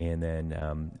 and then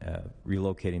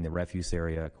relocating the refuse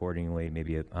area accordingly,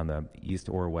 maybe on the east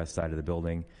or west side of the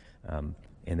building, and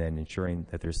then ensuring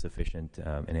that there's sufficient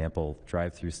and ample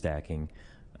drive-through stacking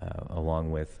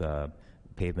along with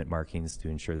pavement markings to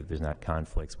ensure that there's not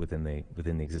conflicts within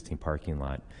the existing parking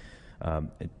lot.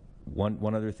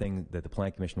 One other thing that the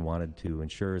Plan Commission wanted to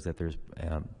ensure is that there's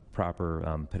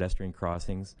proper pedestrian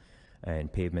crossings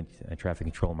and pavement and traffic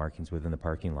control markings within the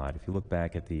parking lot. If you look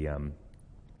back at the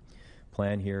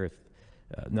plan here, if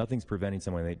nothing's preventing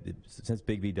someone, since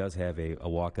Bigby does have a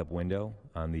walk-up window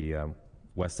on the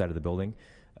west side of the building,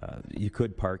 you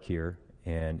could park here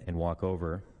and walk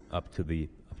over up to the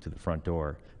front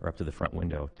door or up to the front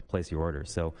window to place your order.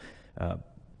 So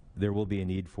there will be a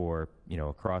need for a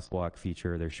crosswalk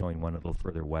feature. They're showing one a little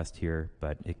further west here,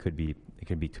 but it could be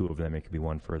 2 of them. It could be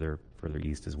one further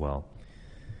east as well.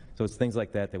 So it's things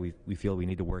like that we feel we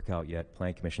need to work out yet.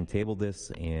 Plan Commission tabled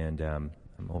this, and I'm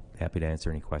happy to answer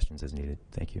any questions as needed.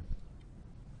 Thank you.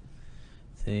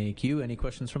 Thank you. Any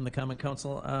questions from the Common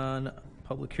Council on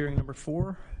public hearing number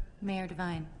 4? Mayor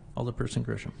Devine. Alderperson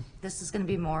Grisham. This is going to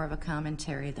be more of a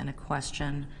commentary than a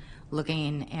question.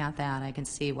 Looking at that, I can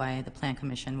see why the Plan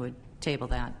Commission would table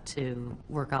that to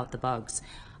work out the bugs.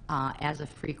 As a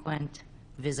frequent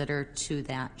visitor to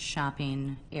that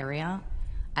shopping area,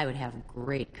 I would have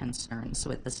great concerns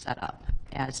with the setup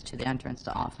as to the entrance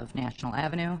off of National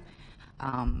Avenue.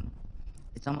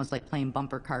 It's almost like playing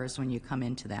bumper cars when you come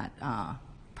into that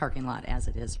parking lot as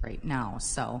it is right now.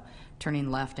 So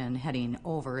turning left and heading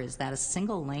over, is that a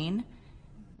single lane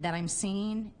that I'm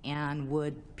seeing? And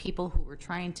would people who were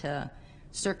trying to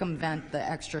circumvent the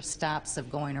extra stops of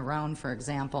going around, for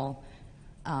example,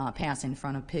 pass in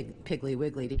front of Piggly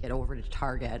Wiggly to get over to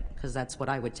Target, because that's what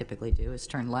I would typically do, is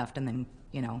turn left and then,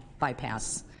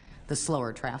 bypass the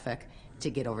slower traffic to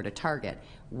get over to Target.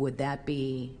 Would that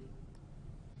be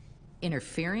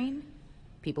interfering?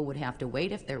 People would have to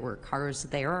wait if there were cars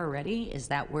there already? Is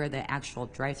that where the actual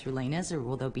drive-through lane is, or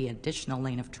will there be additional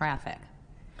lane of traffic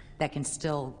that can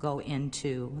still go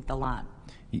into the lot?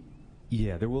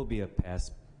 Yeah, there will be a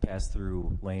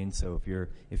pass-through lane. So if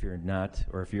you're not,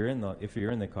 or if you're in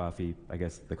the coffee, I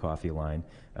guess the coffee line,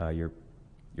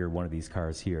 you're one of these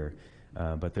cars here.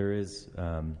 But there is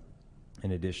an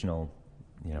additional,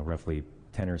 roughly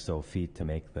 10 or so feet to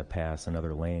make the pass,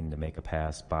 another lane to make a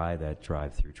pass by that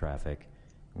drive-through traffic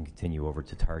and continue over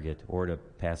to Target, or to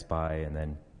pass by and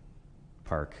then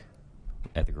park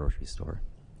at the grocery store.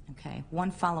 Okay,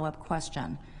 one follow-up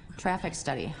question. Traffic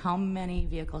study, how many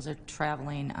vehicles are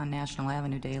traveling on National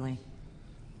Avenue daily?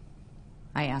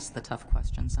 I asked the tough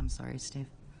questions. I'm sorry, Steve.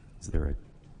 Is there an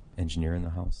engineer in the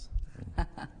house?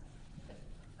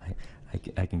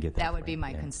 I can get that. That would be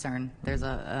my concern. There's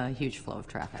a huge flow of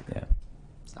traffic. Yeah.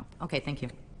 So, okay, thank you.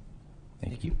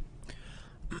 Thank you.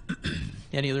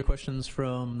 Any other questions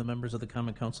from the members of the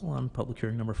Common Council on public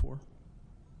hearing number 4?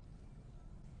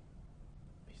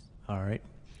 All right.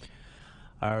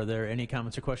 Are there any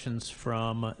comments or questions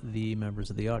from the members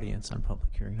of the audience on public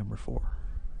hearing number 4?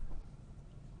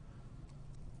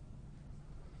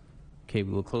 Okay,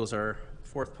 we will close our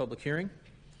 4th public hearing.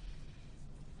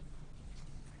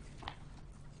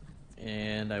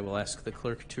 And I will ask the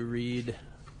clerk to read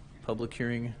public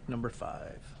hearing number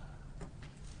 5.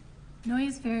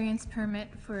 Noise variance permit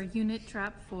for Unit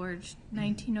Drop Forge,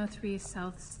 1903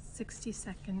 South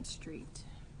 62nd Street.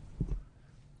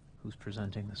 Who's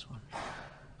presenting this one?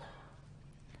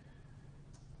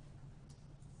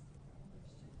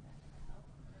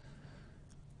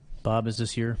 Bob, is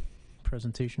this your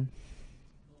presentation?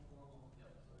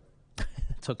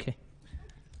 It's okay.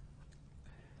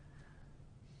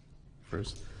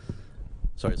 First.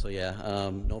 Sorry, so yeah,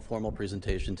 no formal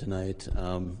presentation tonight.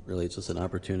 Really, it's just an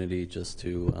opportunity just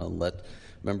to let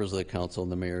members of the council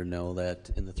and the mayor know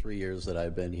that in the 3 years that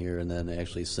I've been here, and then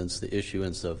actually since the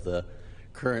issuance of the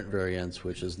current variance,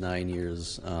 which is 9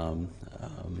 years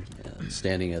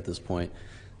standing at this point,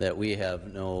 that we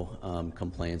have no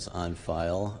complaints on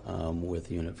file with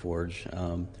Unit Forge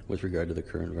with regard to the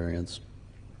current variance.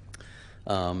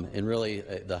 And really,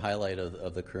 the highlight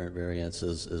of the current variance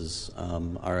is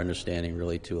our understanding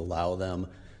really to allow them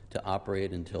to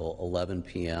operate until 11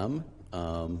 p.m.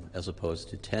 As opposed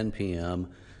to 10 p.m.,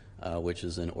 which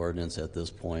is an ordinance at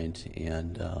this point.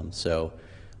 And so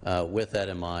with that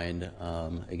in mind,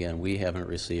 again, we haven't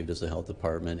received as a health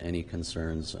department any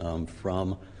concerns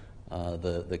from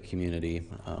the community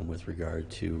with regard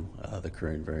to the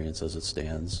current variance as it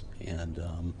stands. And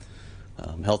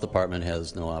Health Department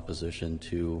has no opposition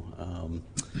to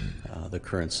the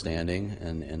current standing,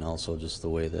 and also just the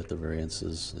way that the variance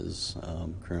is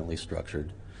currently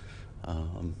structured.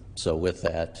 So with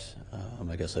that,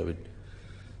 I guess I would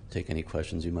take any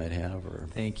questions you might have. Or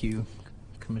Thank you,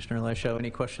 Commissioner Leishow.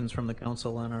 Any questions from the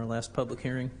council on our last public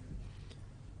hearing?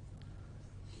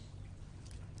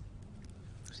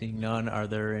 Seeing none, are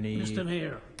there any? Mr.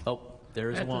 Mayor. Oh,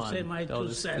 there is I have one. to say my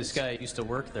 2 cents. This guy used to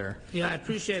work there. Yeah, I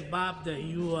appreciate, Bob, that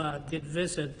you did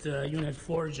visit Unit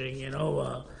Forging.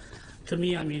 To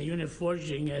me, Unit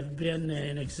Forging has been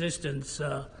in existence,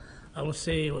 I would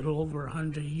say, over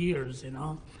 100 years,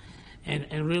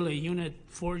 And really, Unit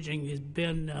Forging has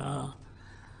been a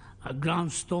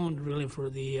ground stone, really,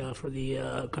 for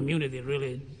the community,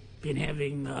 really, been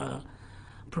having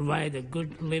provided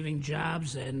good living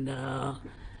jobs, and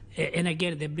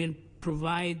again, they've been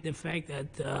provide the fact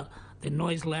that the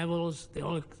noise levels, they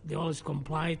always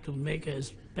comply to make it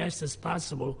as best as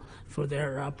possible for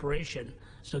their operation.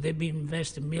 So they've been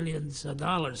investing millions of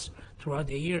dollars throughout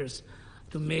the years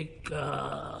to make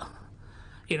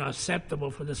acceptable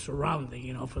for the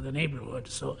surrounding, for the neighborhood.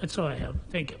 So that's all I have.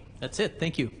 Thank you. That's it.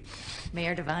 Thank you.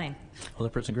 Mayor Devine.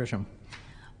 Alderperson Grisham.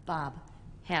 Bob,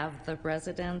 have the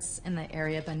residents in the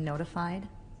area been notified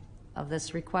of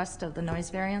this request of the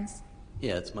noise variance?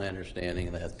 yeah, it's my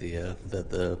understanding that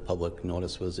the public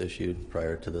notice was issued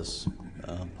prior to this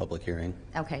public hearing.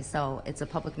 Okay, so it's a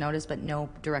public notice, but no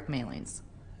direct mailings?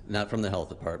 Not from the health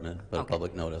department, but Okay. a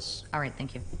public notice. All right,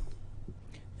 thank you.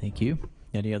 Thank you.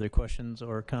 Any other questions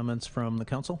or comments from the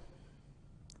council?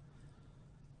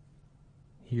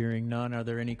 Hearing none, are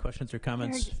there any questions or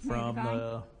comments from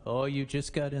the... Oh, you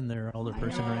just got in there,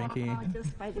 Alderperson Ranky.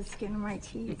 Just by the skin of my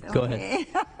teeth. Go ahead.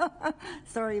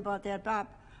 Sorry about that, Bob.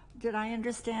 Did I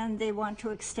understand they want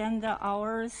to extend the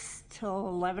hours till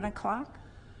 11 o'clock?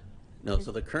 No,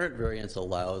 so the current variance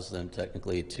allows them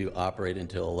technically to operate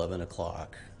until 11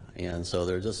 o'clock. And so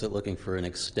they're just looking for an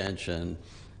extension,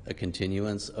 a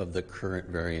continuance of the current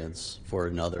variance for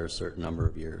another certain number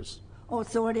of years. Oh,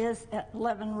 so it is at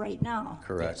 11 right now?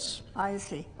 Correct. I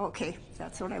see. Okay,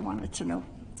 that's what I wanted to know.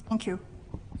 Thank you.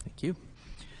 Thank you.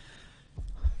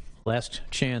 Last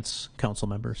chance, council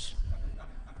members.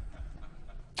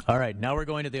 All right, now we're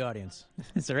going to the audience.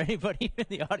 Is there anybody in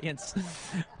the audience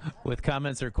with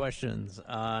comments or questions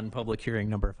on public hearing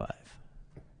number 5?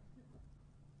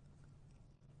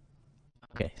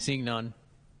 Okay, seeing none,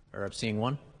 or I'm seeing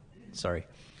one. Sorry.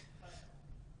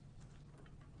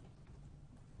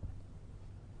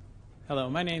 Hello,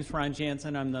 my name's Ron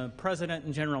Jansen. I'm the president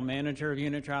and general manager of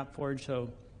Unit Drop Forge. So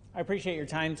I appreciate your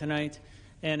time tonight,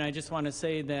 and I just want to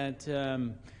say that,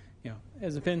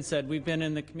 as Vin said, we've been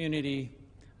in the community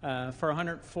for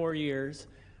 104 years.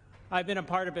 I've been a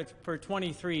part of it for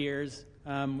 23 years.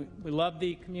 We love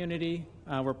the community.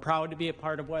 We're proud to be a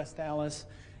part of West Allis,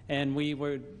 and we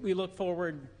look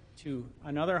forward to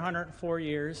another 104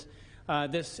 years.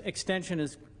 This extension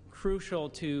is crucial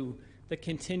to the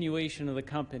continuation of the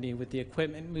company with the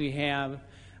equipment we have.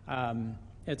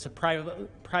 It's a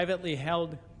privately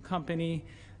held company.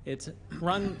 It's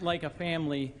run like a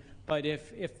family, but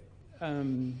if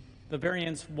the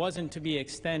variance wasn't to be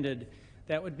extended,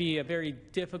 that would be a very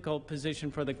difficult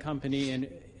position for the company, and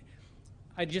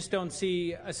I just don't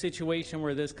see a situation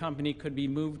where this company could be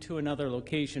moved to another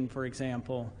location, for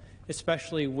example,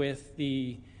 especially with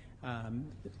the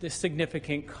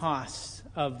significant costs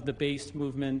of the base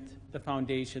movement, the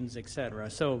foundations, etc.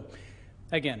 So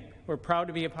again, we're proud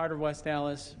to be a part of West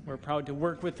Allis. We're proud to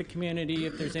work with the community.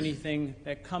 If there's anything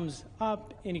that comes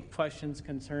up, any questions,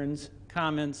 concerns,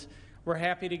 comments, we're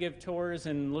happy to give tours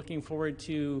and looking forward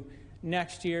to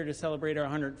next year to celebrate our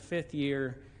 105th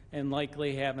year and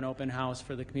likely have an open house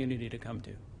for the community to come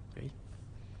to. Great.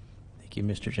 Thank you,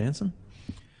 Mr. Jansen.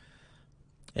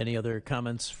 Any other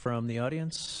comments from the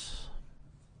audience?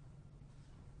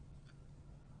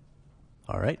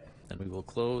 All right, then we will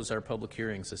close our public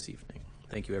hearings this evening.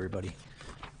 Thank you, everybody.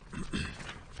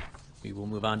 We will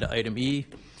move on to item E,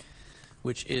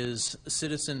 which is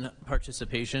citizen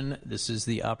participation. This is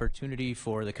the opportunity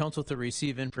for the council to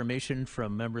receive information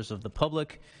from members of the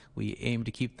public. We aim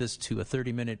to keep this to a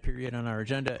 30-minute period on our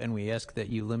agenda, and we ask that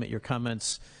you limit your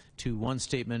comments to one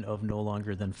statement of no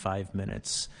longer than 5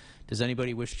 minutes. Does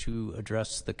anybody wish to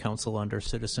address the council under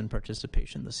citizen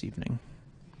participation this evening?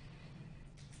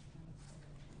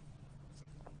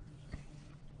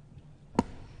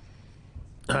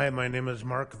 Hi, my name is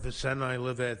Mark Vicena. I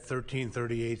live at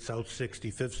 1338 South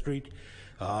 65th Street.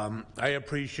 I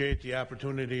appreciate the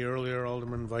opportunity earlier,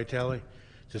 Alderman Vitale,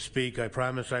 to speak. I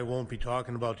promise I won't be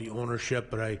talking about the ownership,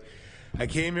 but I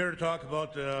came here to talk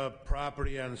about the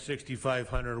property on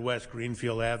 6500 West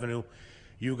Greenfield Avenue.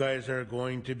 You guys are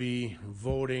going to be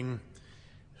voting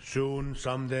soon,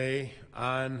 someday,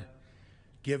 on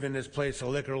giving this place a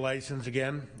liquor license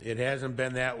again. It hasn't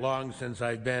been that long since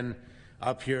I've been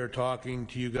up here talking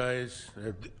to you guys.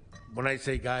 When I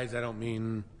say guys, I don't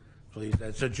mean, please,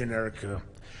 that's a generic. You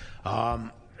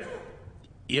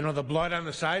know, the blood on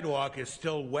the sidewalk is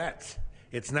still wet.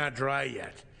 It's not dry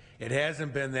yet. It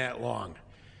hasn't been that long.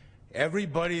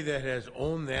 Everybody that has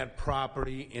owned that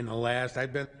property in the last,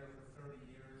 I've been there for 30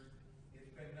 years, it's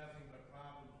been nothing but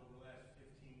problems over the last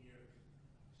 15 years.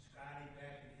 Scotty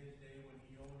back in his day when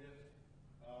he owned it,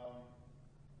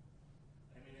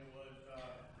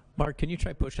 Mark, can you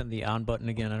try pushing the on button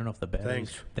again? I don't know if the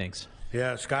battery's... Thanks.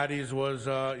 Yeah, Scotty's was,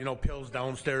 pills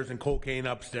downstairs and cocaine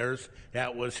upstairs.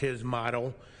 That was his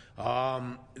motto.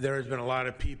 There has been a lot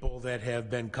of people that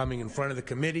have been coming in front of the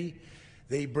committee.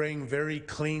 They bring very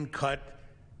clean-cut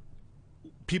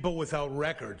people without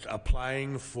records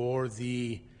applying for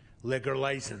the liquor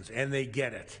license, and they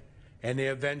get it. And they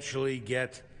eventually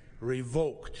get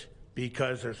revoked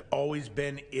because there's always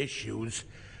been issues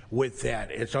with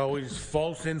that. It's always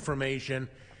false information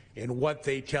in what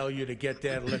they tell you to get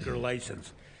that liquor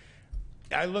license.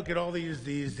 I look at all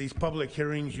these public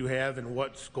hearings you have and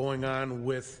what's going on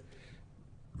with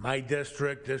my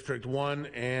district, District 1,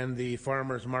 and the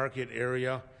farmers market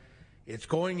area. It's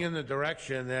going in the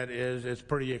direction that is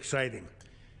pretty exciting.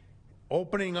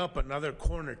 Opening up another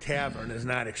corner tavern is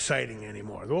not exciting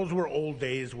anymore. Those were old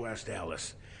days, West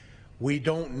Allis. We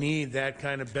don't need that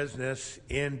kind of business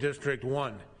in District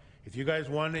 1. If you guys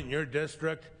want it in your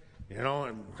district,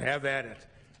 have at it.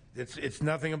 It's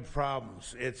nothing but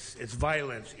problems. It's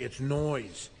violence. It's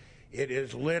noise. It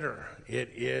is litter.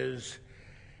 It is,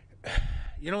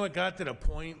 it got to the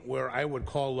point where I would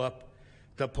call up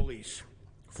the police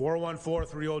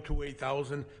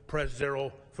 414-302-8000, press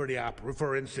 0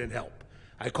 for instant help.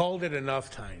 I called it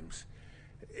enough times.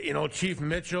 You know, Chief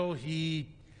Mitchell, the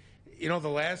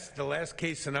last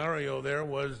case scenario there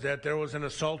was that there was an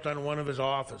assault on one of his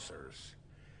officers.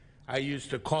 I used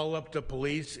to call up the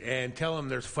police and tell them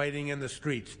there's fighting in the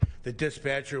streets. The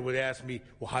dispatcher would ask me,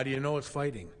 well, how do you know it's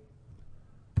fighting?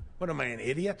 What, am I, an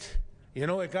idiot? You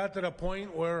know, it got to the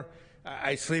point where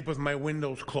I sleep with my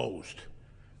windows closed.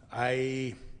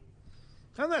 I'm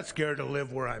not scared to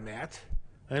live where I'm at.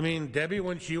 I mean, Debbie,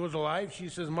 when she was alive, she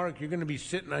says, Mark, you're going to be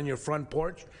sitting on your front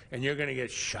porch and you're going to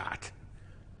get shot.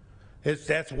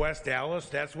 That's West Dallas.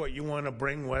 That's what you want to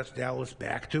bring West Dallas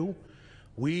back to?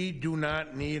 We do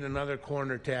not need another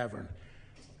corner tavern.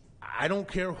 I don't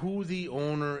care who the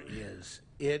owner is.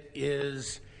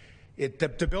 The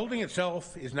building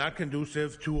itself is not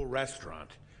conducive to a restaurant.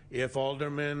 If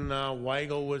Alderman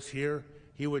Weigel was here,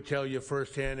 he would tell you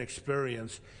firsthand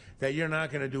experience that you're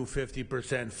not going to do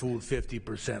 50% food,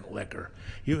 50% liquor.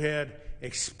 You had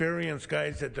experienced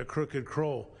guys at the Crooked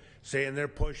Crow saying they're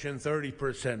pushing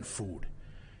 30% food.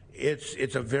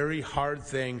 It's a very hard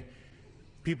thing.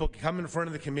 People come in front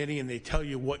of the committee and they tell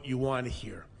you what you want to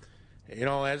hear. You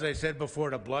know, as I said before,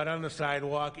 the blood on the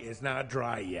sidewalk is not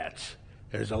dry yet.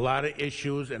 There's a lot of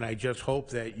issues, and I just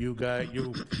hope that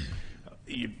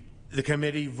the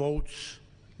committee votes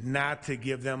not to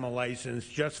give them a license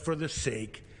just for the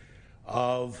sake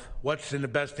of what's in the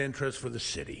best interest for the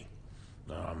city.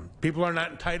 People are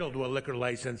not entitled to a liquor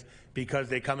license because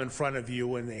they come in front of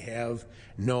you and they have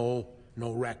no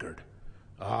record.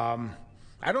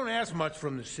 I don't ask much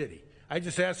from the city. I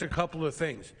just ask a couple of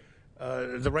things.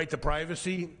 The right to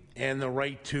privacy and the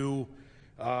right to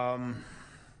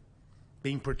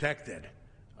being protected.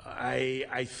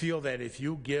 I feel that if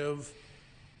you give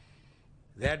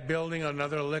that building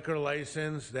another liquor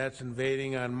license, that's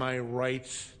invading on my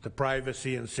rights to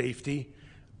privacy and safety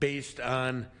based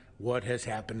on what has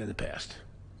happened in the past.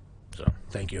 So,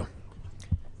 thank you.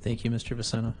 Thank you, Mr.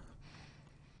 Vicena.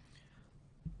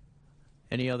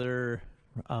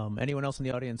 Anyone else in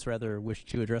the audience wish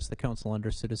to address the council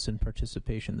under citizen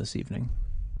participation this evening?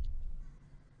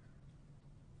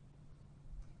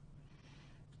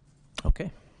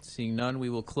 Okay, seeing none, we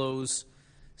will close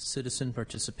citizen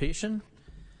participation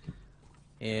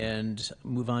and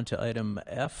move on to item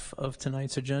F of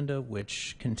tonight's agenda,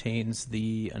 which contains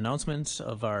the announcements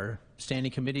of our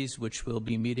standing committees, which will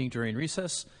be meeting during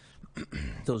recess.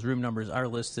 Those room numbers are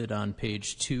listed on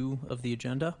page 2 of the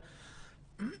agenda.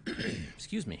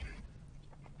 Excuse me.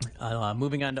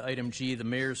 Moving on to item G, the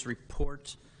mayor's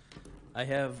report. I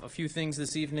have a few things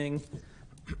this evening.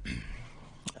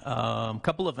 A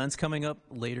couple events coming up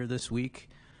later this week.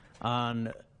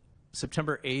 On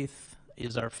September 8th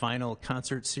is our final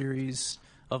concert series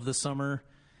of the summer.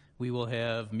 We will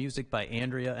have music by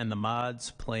Andrea and the Mods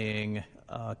playing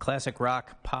classic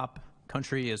rock, pop,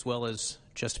 country, as well as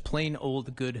just plain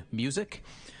old good music.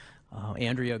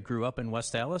 Andrea grew up in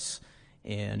West Dallas,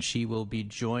 and she will be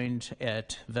joined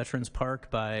at Veterans Park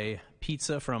by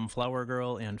pizza from Flower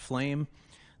Girl and Flame.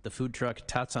 The food truck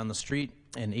Tots on the Street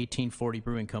and 1840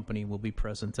 Brewing Company will be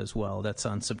present as well. That's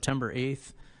on September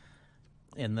 8th.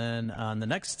 And then on the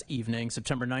next evening,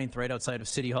 September 9th, right outside of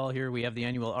City Hall here, we have the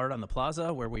annual Art on the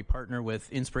Plaza, where we partner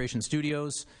with Inspiration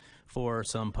Studios for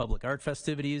some public art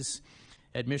festivities.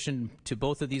 Admission to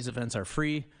both of these events are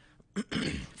free.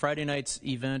 Friday night's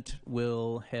event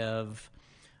will have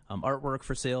artwork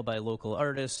for sale by local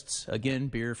artists. Again,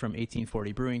 beer from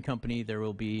 1840 Brewing Company. There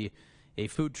will be a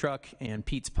food truck, and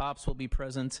Pete's Pops will be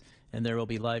present, and there will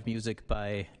be live music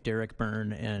by Derek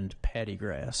Byrne and Patty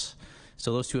Grass.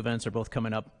 So those two events are both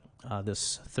coming up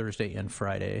this Thursday and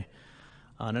Friday.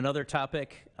 On another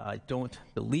topic, I don't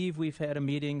believe we've had a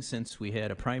meeting since we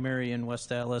had a primary in West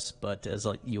Dallas, but as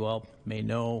you all may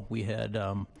know, we had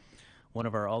one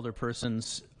of our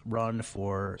alderpersons run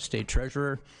for state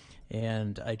treasurer,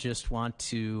 and I just want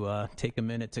to take a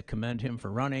minute to commend him for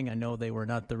running. I know they were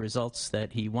not the results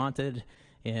that he wanted,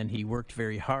 and he worked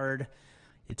very hard.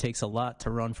 It takes a lot to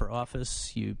run for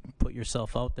office. You put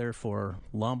yourself out there for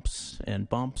lumps and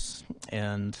bumps,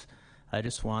 and I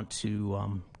just want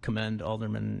to commend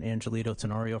Alderman Angelito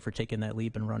Tenorio for taking that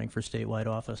leap and running for statewide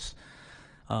office.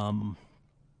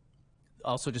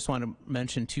 Also just want to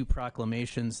mention 2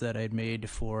 proclamations that I'd made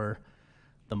for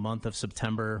the month of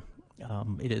September.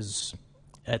 It is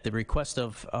at the request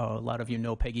of a lot of you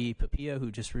know Peggy Papia,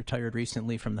 who just retired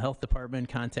recently from the health department,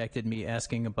 contacted me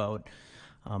asking about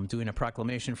doing a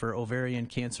proclamation for Ovarian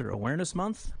Cancer Awareness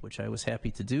Month, which I was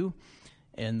happy to do.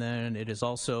 And then it is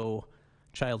also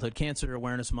Childhood Cancer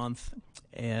Awareness Month,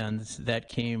 and that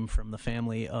came from the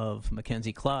family of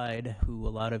Mackenzie Clyde, who a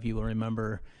lot of you will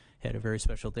remember had a very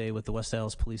special day with the West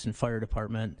Allis Police and Fire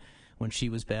Department when she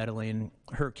was battling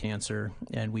her cancer,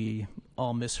 and we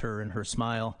all miss her and her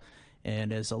smile.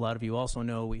 And as a lot of you also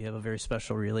know, we have a very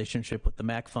special relationship with the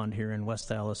MAC Fund here in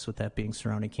West Allis, with that being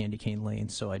surrounding Candy Cane Lane.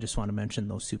 So I just want to mention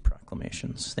those two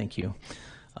proclamations. Thank you.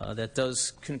 That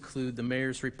does conclude the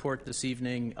mayor's report this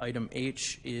evening. Item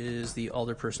H is the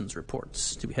alderperson's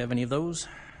reports. Do we have any of those?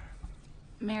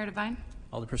 Mayor Devine?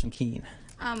 Alderperson Keene.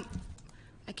 I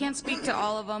can't speak to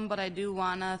all of them, but I do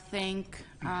want to thank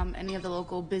any of the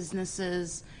local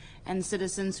businesses and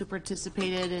citizens who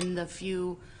participated in the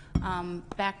few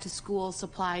back-to-school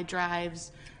supply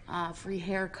drives, free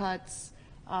haircuts,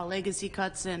 legacy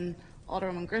cuts, and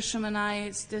Alderman Grisham and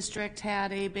I's district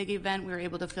had a big event. We were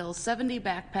able to fill 70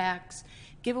 backpacks,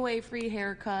 give away free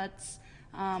haircuts,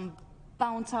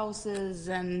 bounce houses,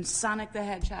 and Sonic the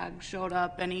Hedgehog showed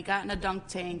up, and he got in a dunk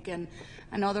tank, and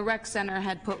I know the rec center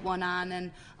had put one on,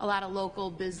 and a lot of local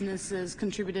businesses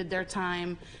contributed their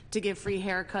time to give free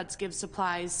haircuts, give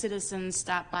supplies. Citizens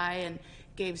stopped by and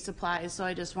gave supplies, so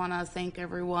I just want to thank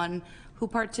everyone who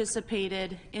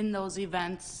participated in those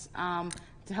events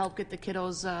to help get the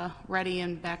kiddos ready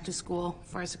and back to school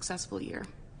for a successful year.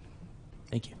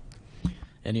 Thank you.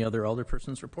 Any other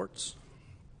alderperson's reports?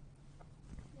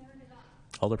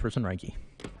 Alderperson Reinke.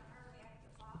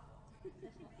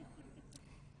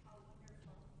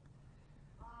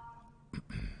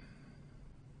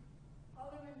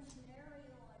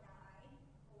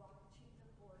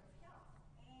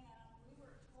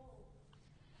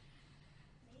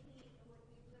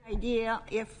 Idea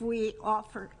if we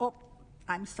offered,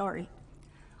 I'm sorry,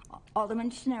 Alderman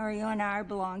Tenario and I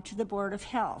belong to the Board of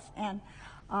Health, and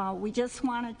we just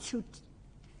wanted to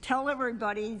tell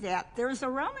everybody that there's a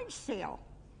rummage sale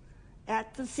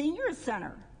at the Senior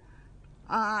Center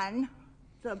on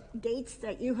the dates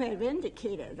that you have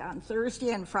indicated, on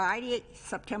Thursday and Friday,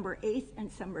 September 8th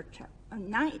and September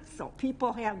 9th. So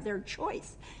people have their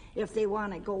choice if they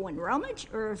want to go and rummage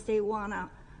or if they want to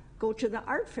go to the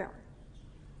art fair.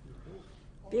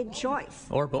 Big choice.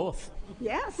 Or both.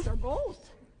 Yes, or both.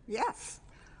 Yes.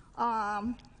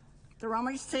 The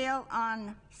rummage sale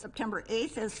on September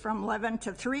 8th is from 11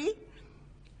 to 3,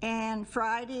 and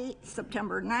Friday,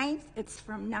 September 9th, it's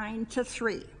from 9 to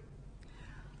 3.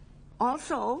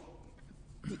 Also,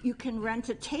 you can rent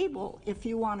a table if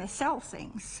you want to sell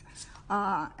things.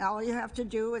 All you have to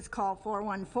do is call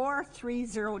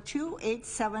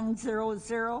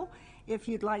 414-302-8700 if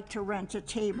you'd like to rent a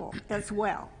table as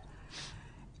well.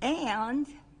 And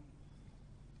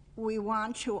we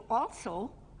want to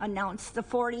also announce the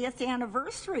 40th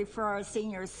anniversary for our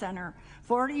senior center.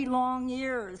 40 long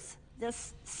years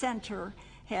this center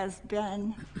has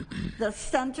been the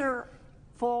center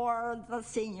for the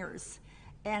seniors,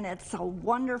 and it's a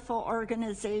wonderful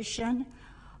organization.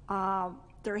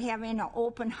 They're having an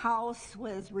open house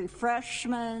with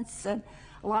refreshments and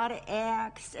a lot of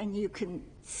acts, and you can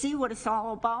see what it's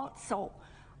all about. So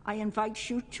I invite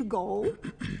you to go,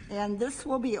 and this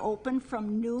will be open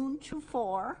from noon to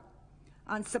 4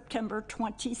 on September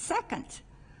 22nd.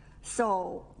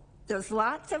 So there's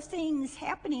lots of things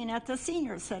happening at the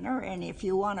Senior Center, and if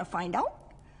you want to find out,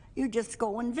 you just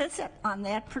go and visit on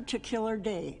that particular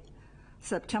day,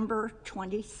 September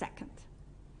 22nd.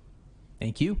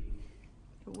 Thank you.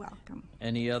 You're welcome.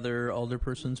 Any other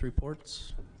alderperson's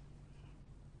reports?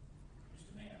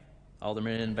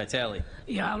 Alderman Vitale.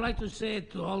 Yeah, I'd like to say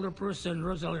to Alderperson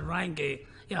Rosalind Reinke,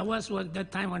 yeah, I was at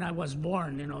that time when I was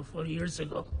born, 4 years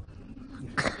ago.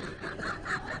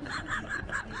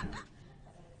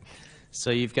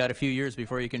 So you've got a few years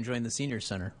before you can join the senior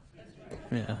center.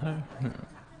 Yeah.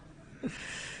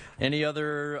 Any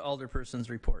other alderperson's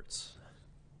reports?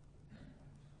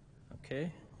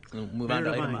 Okay. We'll move on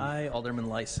to item I. Alderman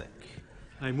Lysick.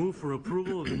 I move for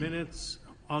approval of the minutes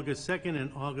August 2nd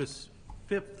and August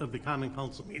 5th of the Common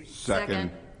Council meeting.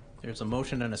 Second. There's a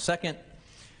motion and a second,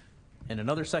 and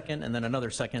another second, and then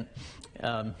another second.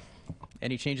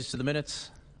 Any changes to the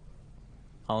minutes?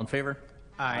 All in favor?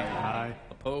 Aye. Aye.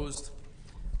 Opposed?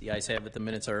 The ayes have it. The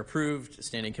minutes are approved.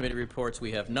 Standing committee reports,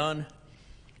 we have none.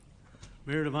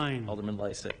 Mayor Devine. Alderman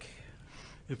Lysick.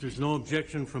 If there's no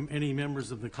objection from any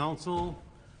members of the council,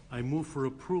 I move for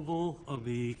approval of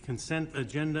the consent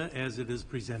agenda as it is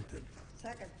presented.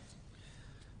 Second.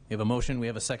 We have a motion. We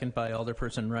have a second by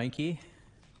Alderperson Reinke.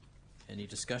 Any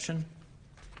discussion?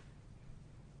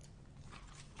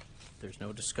 If there's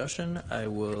no discussion, I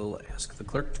will ask the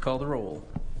clerk to call the roll.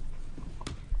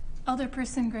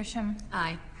 Alderperson Grisham.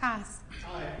 Aye. Haas.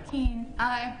 Aye. Keene.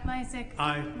 Aye. Lysick.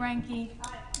 Aye. Reinke.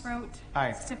 Sprout.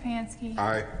 Aye. Stefanski.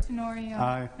 Aye. Tenorio.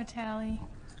 Aye. Vitale.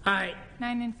 Aye.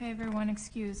 9 in favor, 1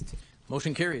 excused.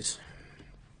 Motion carries.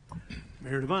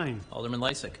 Mayor Devine, Alderman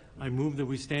Lysick. I move that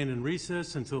we stand in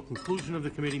recess until conclusion of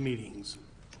the committee meetings.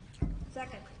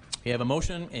 Second. We have a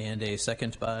motion and a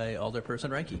second by Alderperson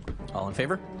Reinke. All in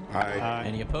favor? Aye.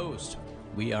 Any opposed?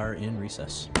 We are in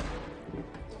recess.